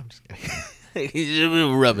 Clearly, I'm just kidding. He's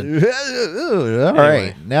rubbing. All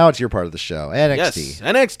right. Now it's your part of the show. NXT. Yes,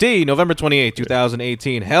 NXT, November 28,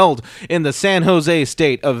 2018, held in the San Jose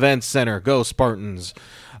State Event Center. Go Spartans.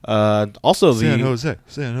 Also the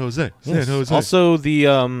San Jose. yes, also the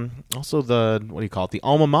what do you call it? The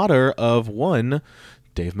alma mater of one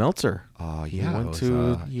Dave Meltzer. Oh, He yeah. went it to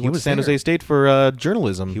was, he went to San there. Jose State for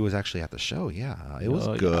journalism. He was actually at the show. Yeah, it was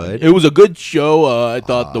good. It was a good show. I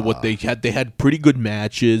thought that what they had pretty good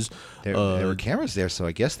matches. There were cameras there, so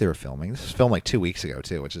I guess they were filming. This was filmed like 2 weeks ago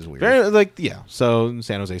too, which is weird. So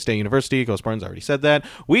San Jose State University, Go Spartans. Already said that.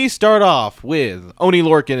 We start off with Oni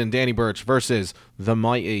Lorcan and Danny Burch versus the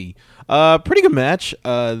Mighty. Pretty good match.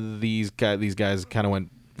 These guys kind of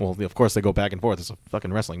went. Well, of course they go back and forth. It's a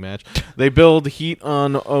fucking wrestling match. They build heat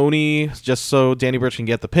on Oni just so Danny Burch can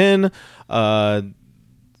get the pin. The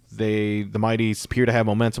Mighty appear to have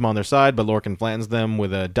momentum on their side, but Lorcan flattens them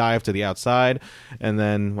with a dive to the outside. And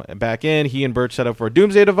then back in, he and Burch set up for a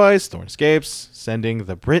Doomsday device. Thorne escapes, sending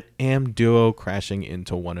the Brit-Am duo crashing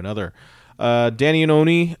into one another. Danny and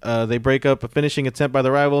Oni, they break up a finishing attempt by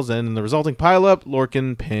the rivals, and in the resulting pileup,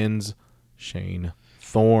 Lorcan pins Shane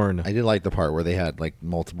Thorne. I did like the part where they had like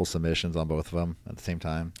multiple submissions on both of them at the same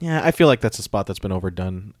time. Yeah, I feel like that's a spot that's been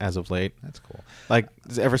overdone as of late. That's cool. Like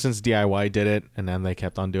ever since DIY did it, and then they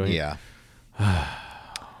kept on doing it. Yeah.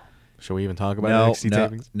 Should we even talk about No, NXT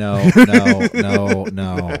tapings? no.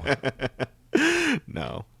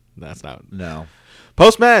 No, that's not. No.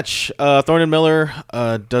 Post-match, Thorne and Miller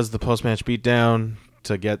does the post-match beatdown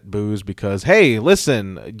to get booze because, hey,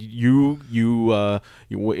 listen, you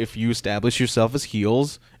if you establish yourself as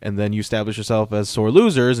heels and then you establish yourself as sore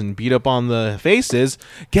losers and beat up on the faces,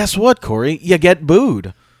 guess what, Corey? You get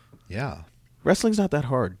booed. Yeah. Wrestling's not that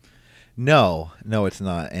hard. No, it's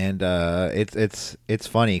not, and it's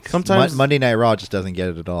funny. 'Cause Sometimes Monday Night Raw just doesn't get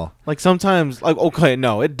it at all. Like sometimes, like okay,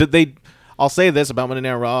 no, I'll say this about Monday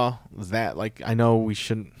Night Raw is that like I know we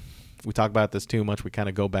shouldn't. We talk about this too much. We kind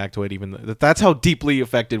of go back to it. Even that's how deeply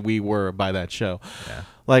affected we were by that show. Yeah.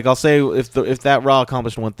 Like I'll say, if that Raw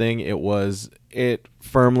accomplished one thing, it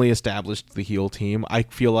firmly established the heel team. I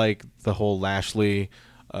feel like the whole Lashley,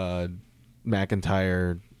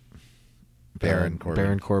 McIntyre,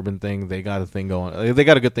 Baron Corbin thing. They got a thing going. They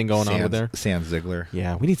got a good thing going on over there. Sam Ziggler.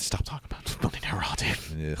 Yeah, we need to stop talking about Monday Night Raw,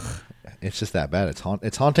 dude. Ugh. It's just that bad.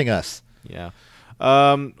 It's haunting us. Yeah.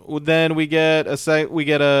 Then we get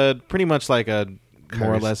a pretty much like a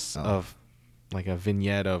more or less of like a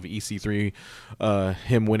vignette of EC3,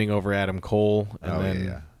 him winning over Adam Cole, and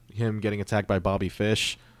then him getting attacked by Bobby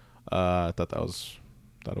Fish. I thought that was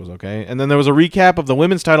okay. And then there was a recap of the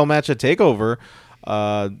women's title match at TakeOver.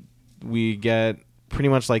 We get pretty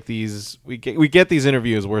much like these. We get these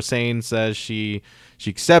interviews where Sane says she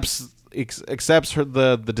accepts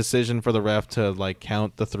the decision for the ref to like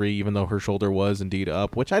count the 3 even though her shoulder was indeed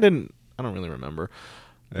up, which I don't really remember.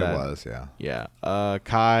 It was, yeah. Yeah.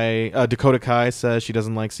 Dakota Kai says she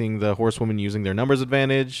doesn't like seeing the horsewomen using their numbers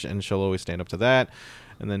advantage, and she'll always stand up to that.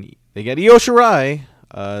 And then they get Io Shirai,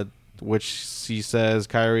 which she says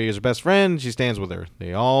Kairi is her best friend. She stands with her.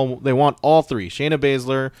 They want all 3. Shayna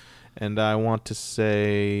Baszler, and I want to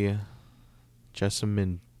say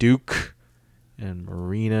Jessamine Duke and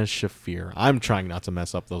Marina Shafir. I'm trying not to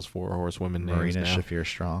mess up those 4 horsewomen names. Marina now. Shafir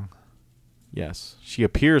strong. Yes, she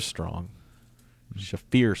appears strong.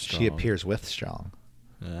 Shafir strong. She appears with strong.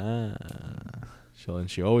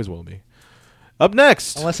 She always will be. Up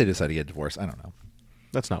next, Unless they decide to get divorced. I don't know.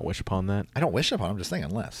 let's not wish upon that. I don't wish upon it. I'm just saying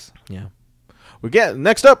unless. Yeah.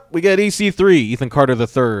 Next up, we get EC3, Ethan Carter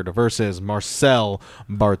III versus Marcel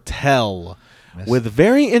Bartel. With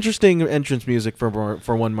very interesting entrance music for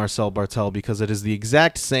one Marcel Bartel, because it is the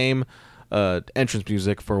exact same entrance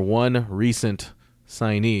music for one recent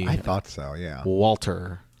signee. I thought so, yeah.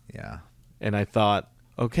 Walter. Yeah. And I thought,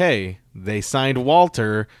 okay, they signed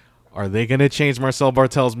Walter. Are they going to change Marcel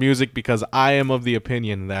Bartel's music? Because I am of the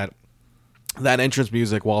opinion that entrance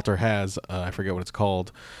music Walter has, I forget what it's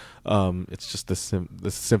called. It's just this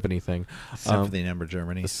symphony thing. Symphony number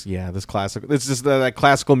Germany. This classic. It's just that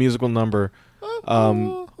classical musical number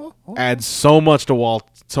adds so much to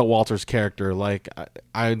Walter's character. Like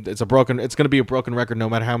it's going to be a broken record no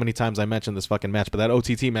matter how many times I mention this fucking match. But that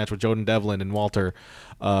OTT match with Jordan Devlin and Walter,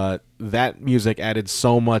 that music added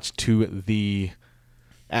so much to the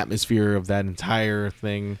atmosphere of that entire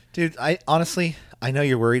thing. Dude, I know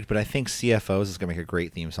you're worried, but I think CFOs is going to make a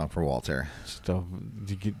great theme song for Walter. So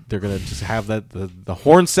they're going to just have the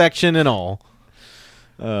horn section and all.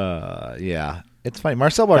 Yeah. It's funny.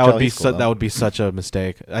 Marcel Bartel. That would be such a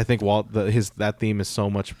mistake. I think that theme is so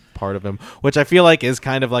much part of him, which I feel like is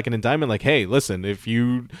kind of like an indictment. Like, hey, listen, if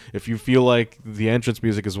you feel like the entrance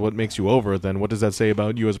music is what makes you over, then what does that say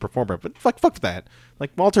about you as a performer? But fuck that.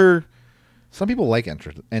 Like Walter. Some people like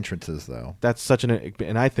entrances though. That's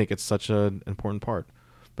and I think it's such an important part.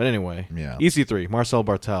 But anyway, yeah. EC3, Marcel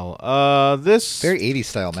Bartel. This very 80s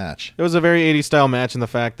style match. It was a very 80s style match in the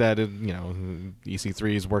fact that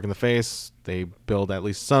EC3 is working the face. They build at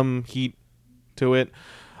least some heat to it.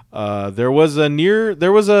 There was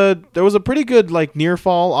a pretty good like near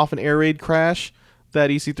fall off an air raid crash that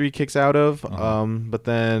EC3 kicks out of. But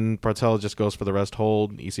then Bartel just goes for the rest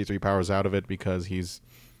hold. EC3 powers out of it because he's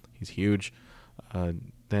huge.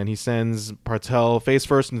 Then he sends Bartel face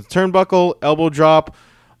first into the turnbuckle, elbow drop,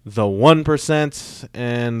 the 1%,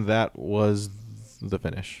 and that was the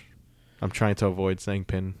finish. I'm trying to avoid saying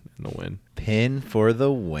pin in the win. Pin for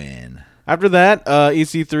the win. After that,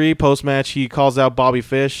 EC3 post-match, he calls out Bobby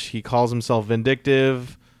Fish. He calls himself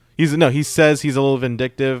vindictive. He says he's a little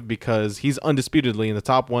vindictive because he's undisputedly in the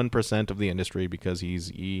top 1% of the industry because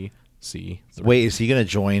he's EC3. Wait, is he going to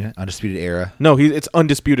join Undisputed Era? No, it's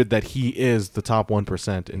undisputed that he is the top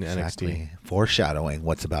 1% in NXT. Foreshadowing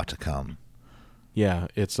what's about to come. Yeah,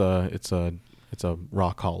 it's a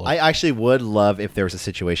rock hollow. I actually would love if there was a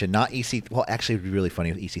situation, not EC. Well, actually, it would be really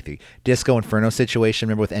funny with EC3. Disco Inferno situation.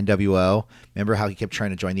 Remember with NWO? Remember how he kept trying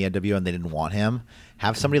to join the NWO and they didn't want him?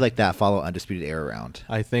 Have somebody like that follow Undisputed Era around.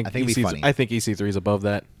 I think it'd be funny. I think EC3 is above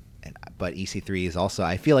that. But EC3 is also.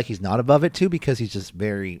 I feel like he's not above it too because he's just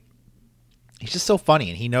so funny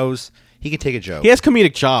and he knows he can take a joke. He has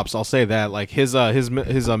comedic chops. I'll say that. Like his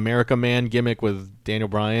America Man gimmick with Daniel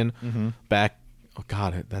Bryan back. Oh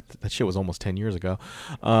God, that shit was almost 10 years ago.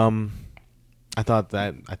 I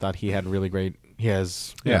thought he had really great. He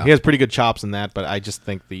has pretty good chops in that, but I just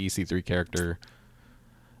think the EC3 character.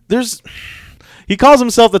 He calls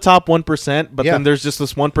himself the top 1%, but then there's just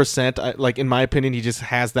this 1%. Like in my opinion, he just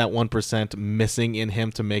has that 1% missing in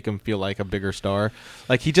him to make him feel like a bigger star.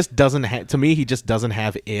 Like he just doesn't. To me, he just doesn't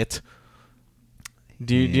have it.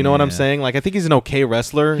 Do you know what I'm saying? Like I think he's an okay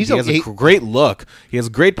wrestler. He has a great look. He has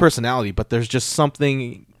great personality, but there's just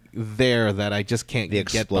something there that I just can't get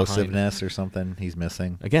behind. The explosiveness or something he's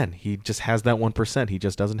missing. Again, he just has that 1%. He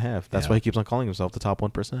just doesn't have. That's why he keeps on calling himself the top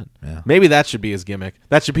 1%. Yeah. Maybe that should be his gimmick.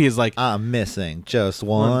 That should be his like. I'm missing just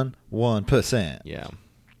 1%. Yeah.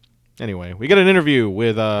 Anyway, we get an interview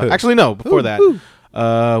with. Actually, no. Before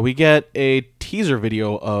that, we get a teaser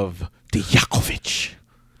video of Dijakovic.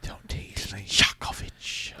 Don't tease me. Dijakovic.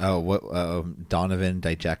 Oh, what? Donovan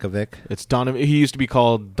Dijakovic? It's Donovan. He used to be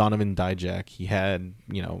called Donovan Dijak. He had,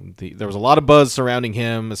 there was a lot of buzz surrounding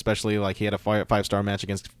him, especially like he had a 5-star match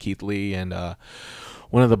against Keith Lee and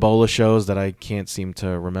one of the Bola shows that I can't seem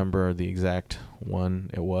to remember the exact one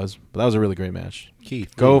it was, but that was a really great match.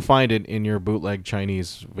 Keith, go find it in your bootleg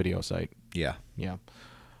Chinese video site. Yeah.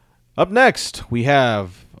 Up next, we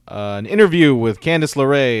have an interview with Candice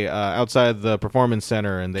LeRae outside the Performance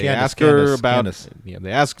Center, and they ask her about.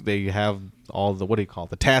 They have all the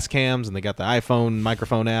the task cams, and they got the iPhone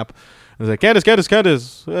microphone app. And they're like,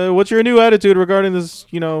 Candice, what's your new attitude regarding this?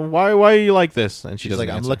 Why are you like this? And she's like,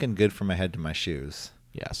 I'm looking good from my head to my shoes.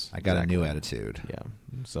 Yes, I got a new attitude. Yeah,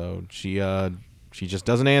 so she just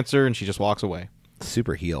doesn't answer, and she just walks away.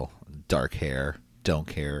 Super heel, dark hair, don't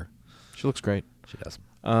care. She looks great. She does.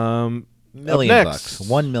 $1 million.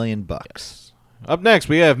 $1 million. Yes. Up next,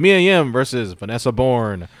 we have Mia Yim versus Vanessa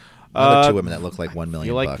Bourne. Another two women that look like $1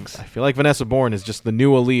 million. I feel like Vanessa Bourne is just the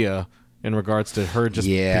new Aaliyah in regards to her just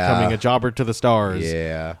becoming a jobber to the stars.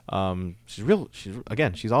 Yeah.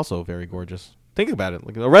 She's also very gorgeous. Think about it,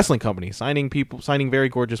 like a wrestling company signing very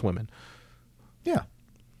gorgeous women. Yeah.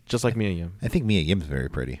 Just like Mia Yim. I think Mia Yim's very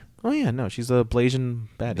pretty. Oh yeah, no, she's a Blasian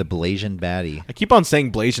baddie. The Blasian baddie. I keep on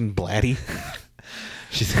saying Blasian bladdy.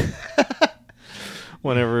 She's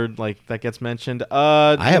whenever like that gets mentioned.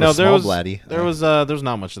 I have a small bladdy. There's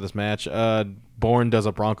not much to this match. Bourne does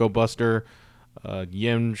a Bronco Buster.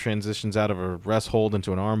 Yim transitions out of a rest hold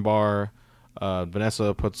into an armbar.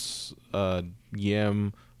 Vanessa puts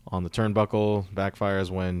Yim on the turnbuckle, backfires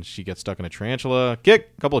when she gets stuck in a tarantula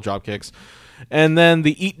kick, a couple of drop kicks, and then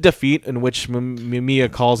the eat defeat, in which Mia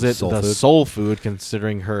calls it soul food,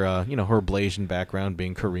 considering her her Blasian background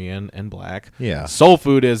being Korean and black. Yeah, soul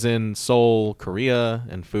food is in Seoul, Korea,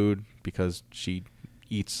 and food because she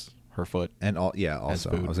eats her foot. And also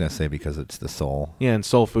I was gonna say because it's the soul. Yeah, and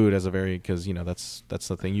soul food as a because that's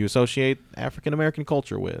the thing you associate African American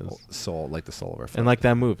culture with. Soul, like the soul of our food. And like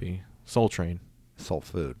that movie, Soul Train. Soul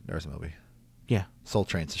Food. There's a movie. Yeah. Soul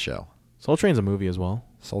Train's a show. Soul Train's a movie as well.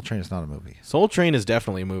 Soul Train is not a movie. Soul Train is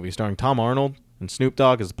definitely a movie starring Tom Arnold and Snoop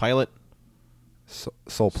Dogg is the pilot.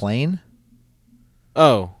 Soul Plane?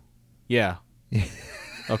 Oh, yeah.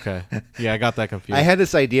 Okay. Yeah, I got that confused. I had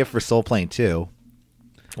this idea for Soul Plane 2.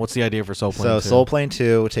 What's the idea for Soul Plane So 2? Soul Plane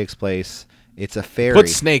 2 takes place. It's a ferry. Put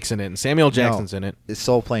snakes in it, and Samuel Jackson's in it. It's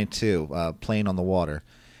Soul Plane 2, Plane on the Water.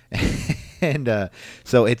 And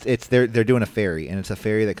so they're doing a ferry, and it's a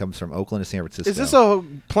ferry that comes from Oakland to San Francisco. Is this a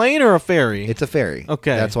plane or a ferry? It's a ferry.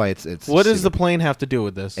 Okay. That's why it's What does stupid. the plane have to do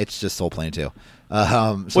with this? It's just Soul Plane 2.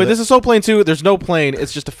 Wait, this is Soul Plane 2. There's no plane.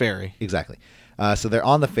 It's just a ferry. Exactly. So they're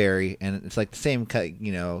on the ferry, and it's like the same,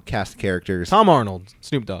 cast of characters. Tom Arnold,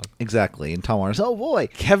 Snoop Dogg. Exactly. And Tom Arnold's, oh boy.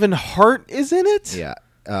 Kevin Hart is in it? Yeah.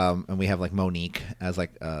 And we have like Monique as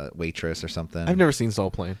like a waitress or something. I've never seen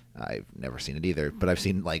Soul Plane. I've never seen it either, but I've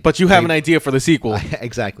seen like. But you have an idea for the sequel.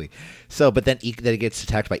 Exactly. So, but then it gets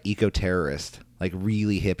attacked by eco-terrorists, like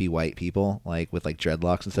really hippie white people, like with like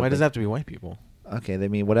dreadlocks and stuff. Why does it have to be white people? Okay, they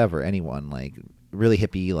mean whatever, anyone, like really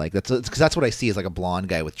hippie, like because that's what I see is like a blonde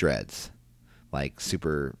guy with dreads, like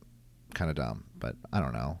super kind of dumb, but I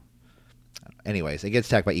don't know. Anyways, it gets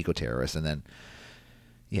attacked by eco-terrorists, and then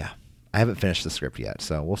yeah, I haven't finished the script yet,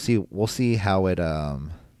 so we'll see how it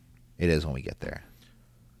is when we get there.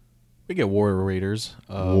 We get War Raiders.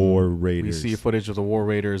 War Raiders. We see footage of the War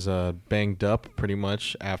Raiders banged up pretty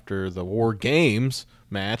much after the War Games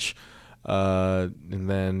match. And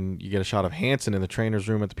then you get a shot of Hanson in the trainer's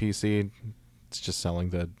room at the PC. It's just selling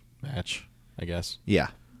the match, I guess. Yeah.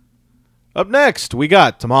 Up next, we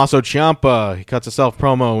got Tommaso Ciampa. He cuts a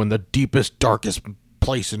self-promo in the deepest, darkest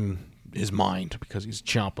place in his mind because he's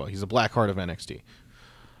Ciampa. He's the black heart of NXT.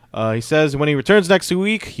 He says when he returns next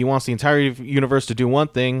week, he wants the entire universe to do one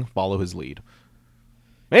thing, follow his lead.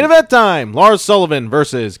 Main event time, Lars Sullivan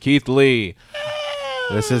versus Keith Lee.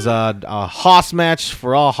 This is a Haas match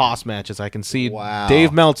for all Haas matches. I can see Wow.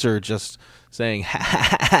 Dave Meltzer just saying, ha, ha,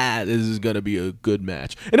 ha, ha, this is going to be a good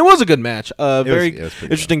match. And it was a good match. Very it was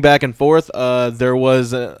pretty interesting back and forth. There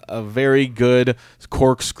was a very good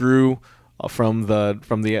corkscrew from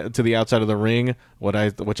the outside of the ring,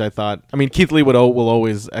 which I thought. I mean, Keith Lee will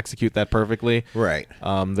always execute that perfectly. Right.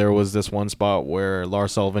 There was this one spot where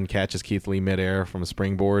Lars Sullivan catches Keith Lee midair from a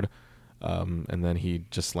springboard, and then he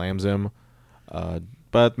just slams him.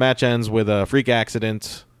 But match ends with a freak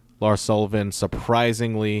accident. Lars Sullivan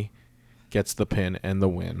surprisingly gets the pin and the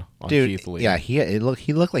win on Keith Lee. Yeah, he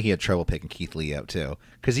looked like he had trouble picking Keith Lee out too,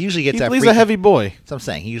 because he usually gets Keith that. Lee's freak, a heavy boy. So I'm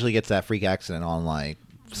saying he usually gets that freak accident on like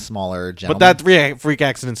smaller gentlemen. But that freak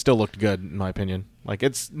accident still looked good, in my opinion. Like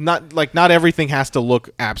it's not everything has to look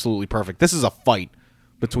absolutely perfect. This is a fight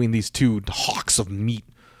between these two hawks of meat.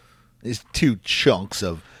 These two chunks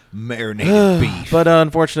of marinated beef. But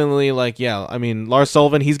unfortunately, I mean, Lars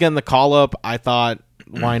Sullivan, he's getting the call up. I thought,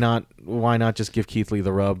 why not just give Keith Lee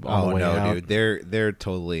the rub on the way out? Dude, they're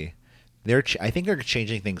totally. I think they're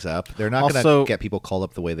changing things up. They're not going Also, to get people called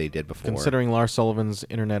up the way they did before. Considering Lars Sullivan's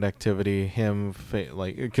internet activity,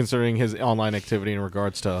 considering his online activity in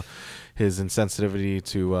regards to his insensitivity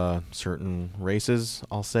to certain races,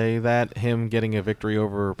 I'll say that him getting a victory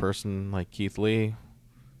over a person like Keith Lee,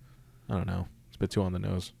 I don't know, it's a bit too on the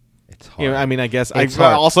nose. It's hard. Yeah, I mean, I guess. It's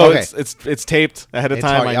hard. Also, Okay. it's taped ahead of It's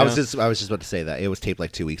time. hard. I I know. was just about to say that it was taped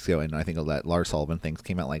like 2 weeks ago, and I think that Lars Sullivan things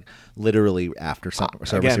came out like literally after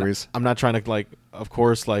Survivor Again, Series. I'm not trying to of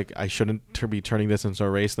course, I shouldn't be turning this into a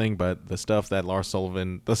race thing, but the stuff that Lars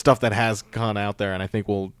Sullivan, the stuff that has gone out there, and I think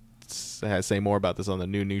we'll say more about this on the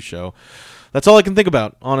new show. That's all I can think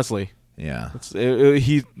about, honestly. Yeah.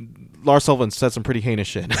 Lars Sullivan said some pretty heinous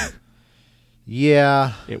shit.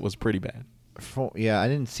 Yeah. It was pretty bad. I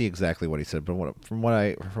didn't see exactly what he said, but from what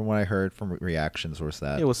I heard from reactions was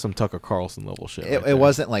that It was some Tucker Carlson level shit. it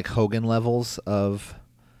wasn't like Hogan levels of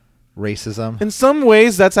racism. In some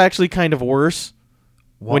ways, that's actually kind of worse.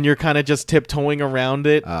 What? When you're kind of just tiptoeing around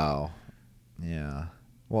it. Oh, yeah.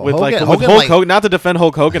 Well, With Hogan, with Hulk Hogan, not to defend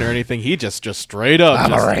Hulk Hogan or anything, he just straight up.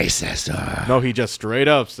 I'm a racist. No, he just straight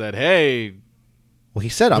up said, "Hey." Well, he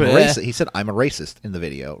said I'm a Bleh. racist. He said I'm a racist in the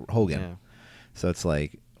video, Hogan. Yeah. So it's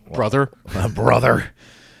like, Brother. brother.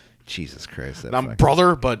 Jesus Christ. that I'm fucking-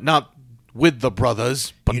 brother, but not with the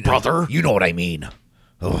brothers, but brother. You know what I mean.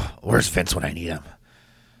 Oh, where's Vince when I need him?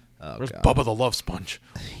 Oh, Where's God. Bubba the Love Sponge?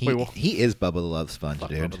 He is Bubba the Love Sponge, Fuck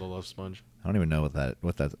dude. Bubba the Love Sponge. I don't even know what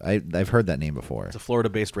that. I've heard that name before. It's a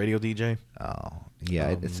Florida-based radio DJ. Oh,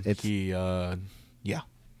 yeah. It's He, yeah.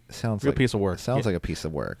 sounds real like piece of work. Sounds Yeah. like a piece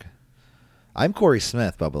of work. I'm Corey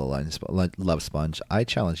Smith, Bubba the Love Sponge. I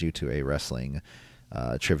challenge you to a wrestling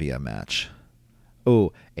trivia match.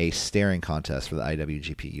 Oh, a staring contest for the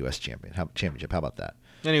IWGP US Championship. How about that?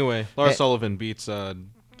 Anyway, Lars Hey. Sullivan beats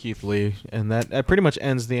Keith Lee, and that pretty much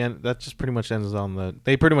ends the end. That just pretty much ends on the.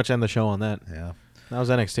 They pretty much end the show on that. Yeah. That was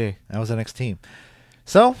NXT. That was NXT.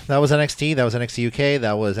 So, that was NXT. That was NXT UK.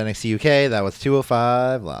 That was NXT UK. That was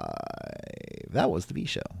 205 Live. That was the B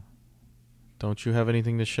show. Don't you have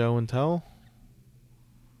anything to show and tell?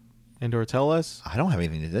 And or tell us? I don't have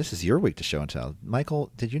anything to. This is your week to show and tell.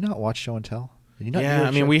 Michael, did you not watch Show and Tell? Did you not? Yeah, I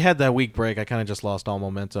mean, we had that week break. I kind of just lost all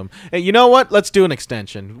momentum. Hey, you know what? Let's do an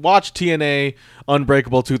extension. Watch TNA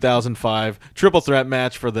Unbreakable 2005 triple threat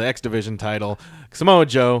match for the X Division title. Samoa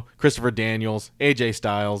Joe, Christopher Daniels, AJ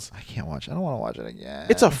Styles. I can't watch. I don't want to watch it again.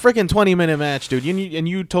 It's a freaking 20-minute match, dude.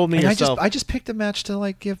 You told me and yourself. I just picked a match to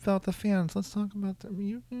like give out the fans. Let's talk about the.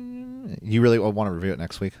 You really want to review it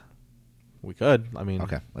next week? We could. I mean,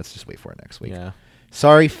 okay. Let's just wait for it next week. Yeah.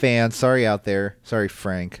 Sorry, fans. Sorry out there. Sorry,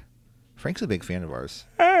 Frank. Frank's a big fan of ours.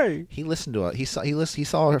 Hey. He listened to it. He saw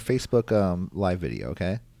our Facebook live video.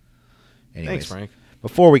 Okay. Anyways, Thanks, Frank.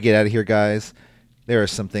 Before we get out of here, guys, there are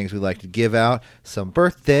some things we'd like to give out. Some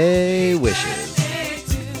birthday wishes.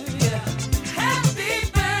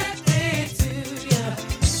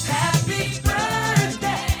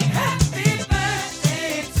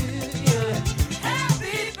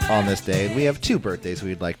 On this day, we have 2 birthdays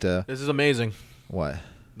we'd like to. This is amazing. What?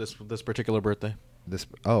 This particular birthday.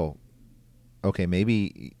 Okay,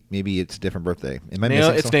 maybe it's a different birthday. Am I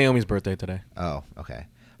missing It's something? Naomi's birthday today. Oh, okay. I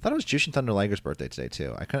thought it was Jushin Thunder Liger's birthday today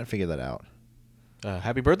too. I couldn't figure that out.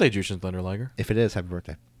 Happy birthday, Jushin Thunder Liger. If it is, happy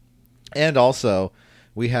birthday. And also,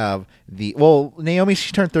 we have Naomi.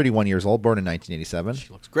 She turned 31 years old, born in 1987. She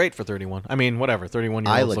looks great for 31. I mean, whatever. 31 years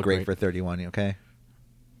old. I look great for 31. Okay.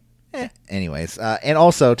 Anyways, and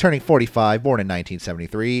also turning 45, born in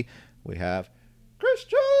 1973, we have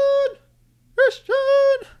Christian.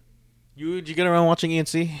 Did you get around watching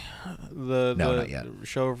ENC? No, not yet.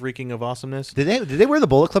 Show of Reeking of Awesomeness? Did they wear the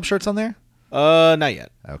Bullet Club shirts on there? Not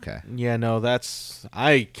yet. Okay. Yeah, no,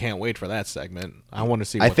 I can't wait for that segment. I want to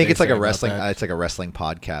see. I what think they it's like say a about wrestling. that. It's like a wrestling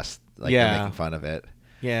podcast. Like Yeah. they're making fun of it.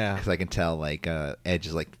 Yeah. Because I can tell like Edge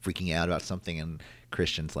is like freaking out about something, and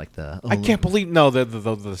Christian's like I can't believe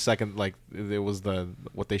the second like it was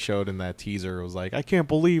what they showed in that teaser. It was like I can't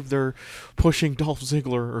believe they're pushing Dolph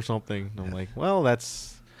Ziggler or something. And I'm like, well,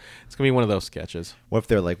 it's gonna be one of those sketches. What if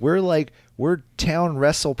they're like we're Town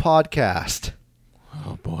Wrestle Podcast?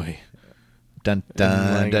 Oh boy. Dun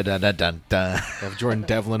dun dun dun dun dun dun. Have Jordan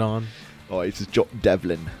Devlin on. Oh, it's Jordan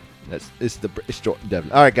Devlin. It's Jordan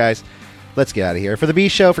Devlin. All right, guys, let's get out of here. For the B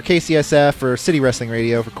Show, for KCSF, for City Wrestling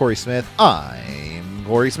Radio, for Corey Smith, I'm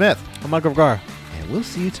Corey Smith. I'm Michael Gar. And we'll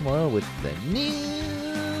see you tomorrow with the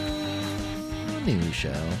new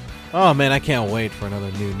show. Oh man, I can't wait for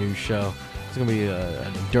another new show. It's gonna be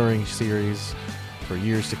an enduring series for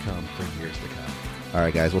years to come. All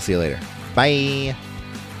right, guys, we'll see you later. Bye.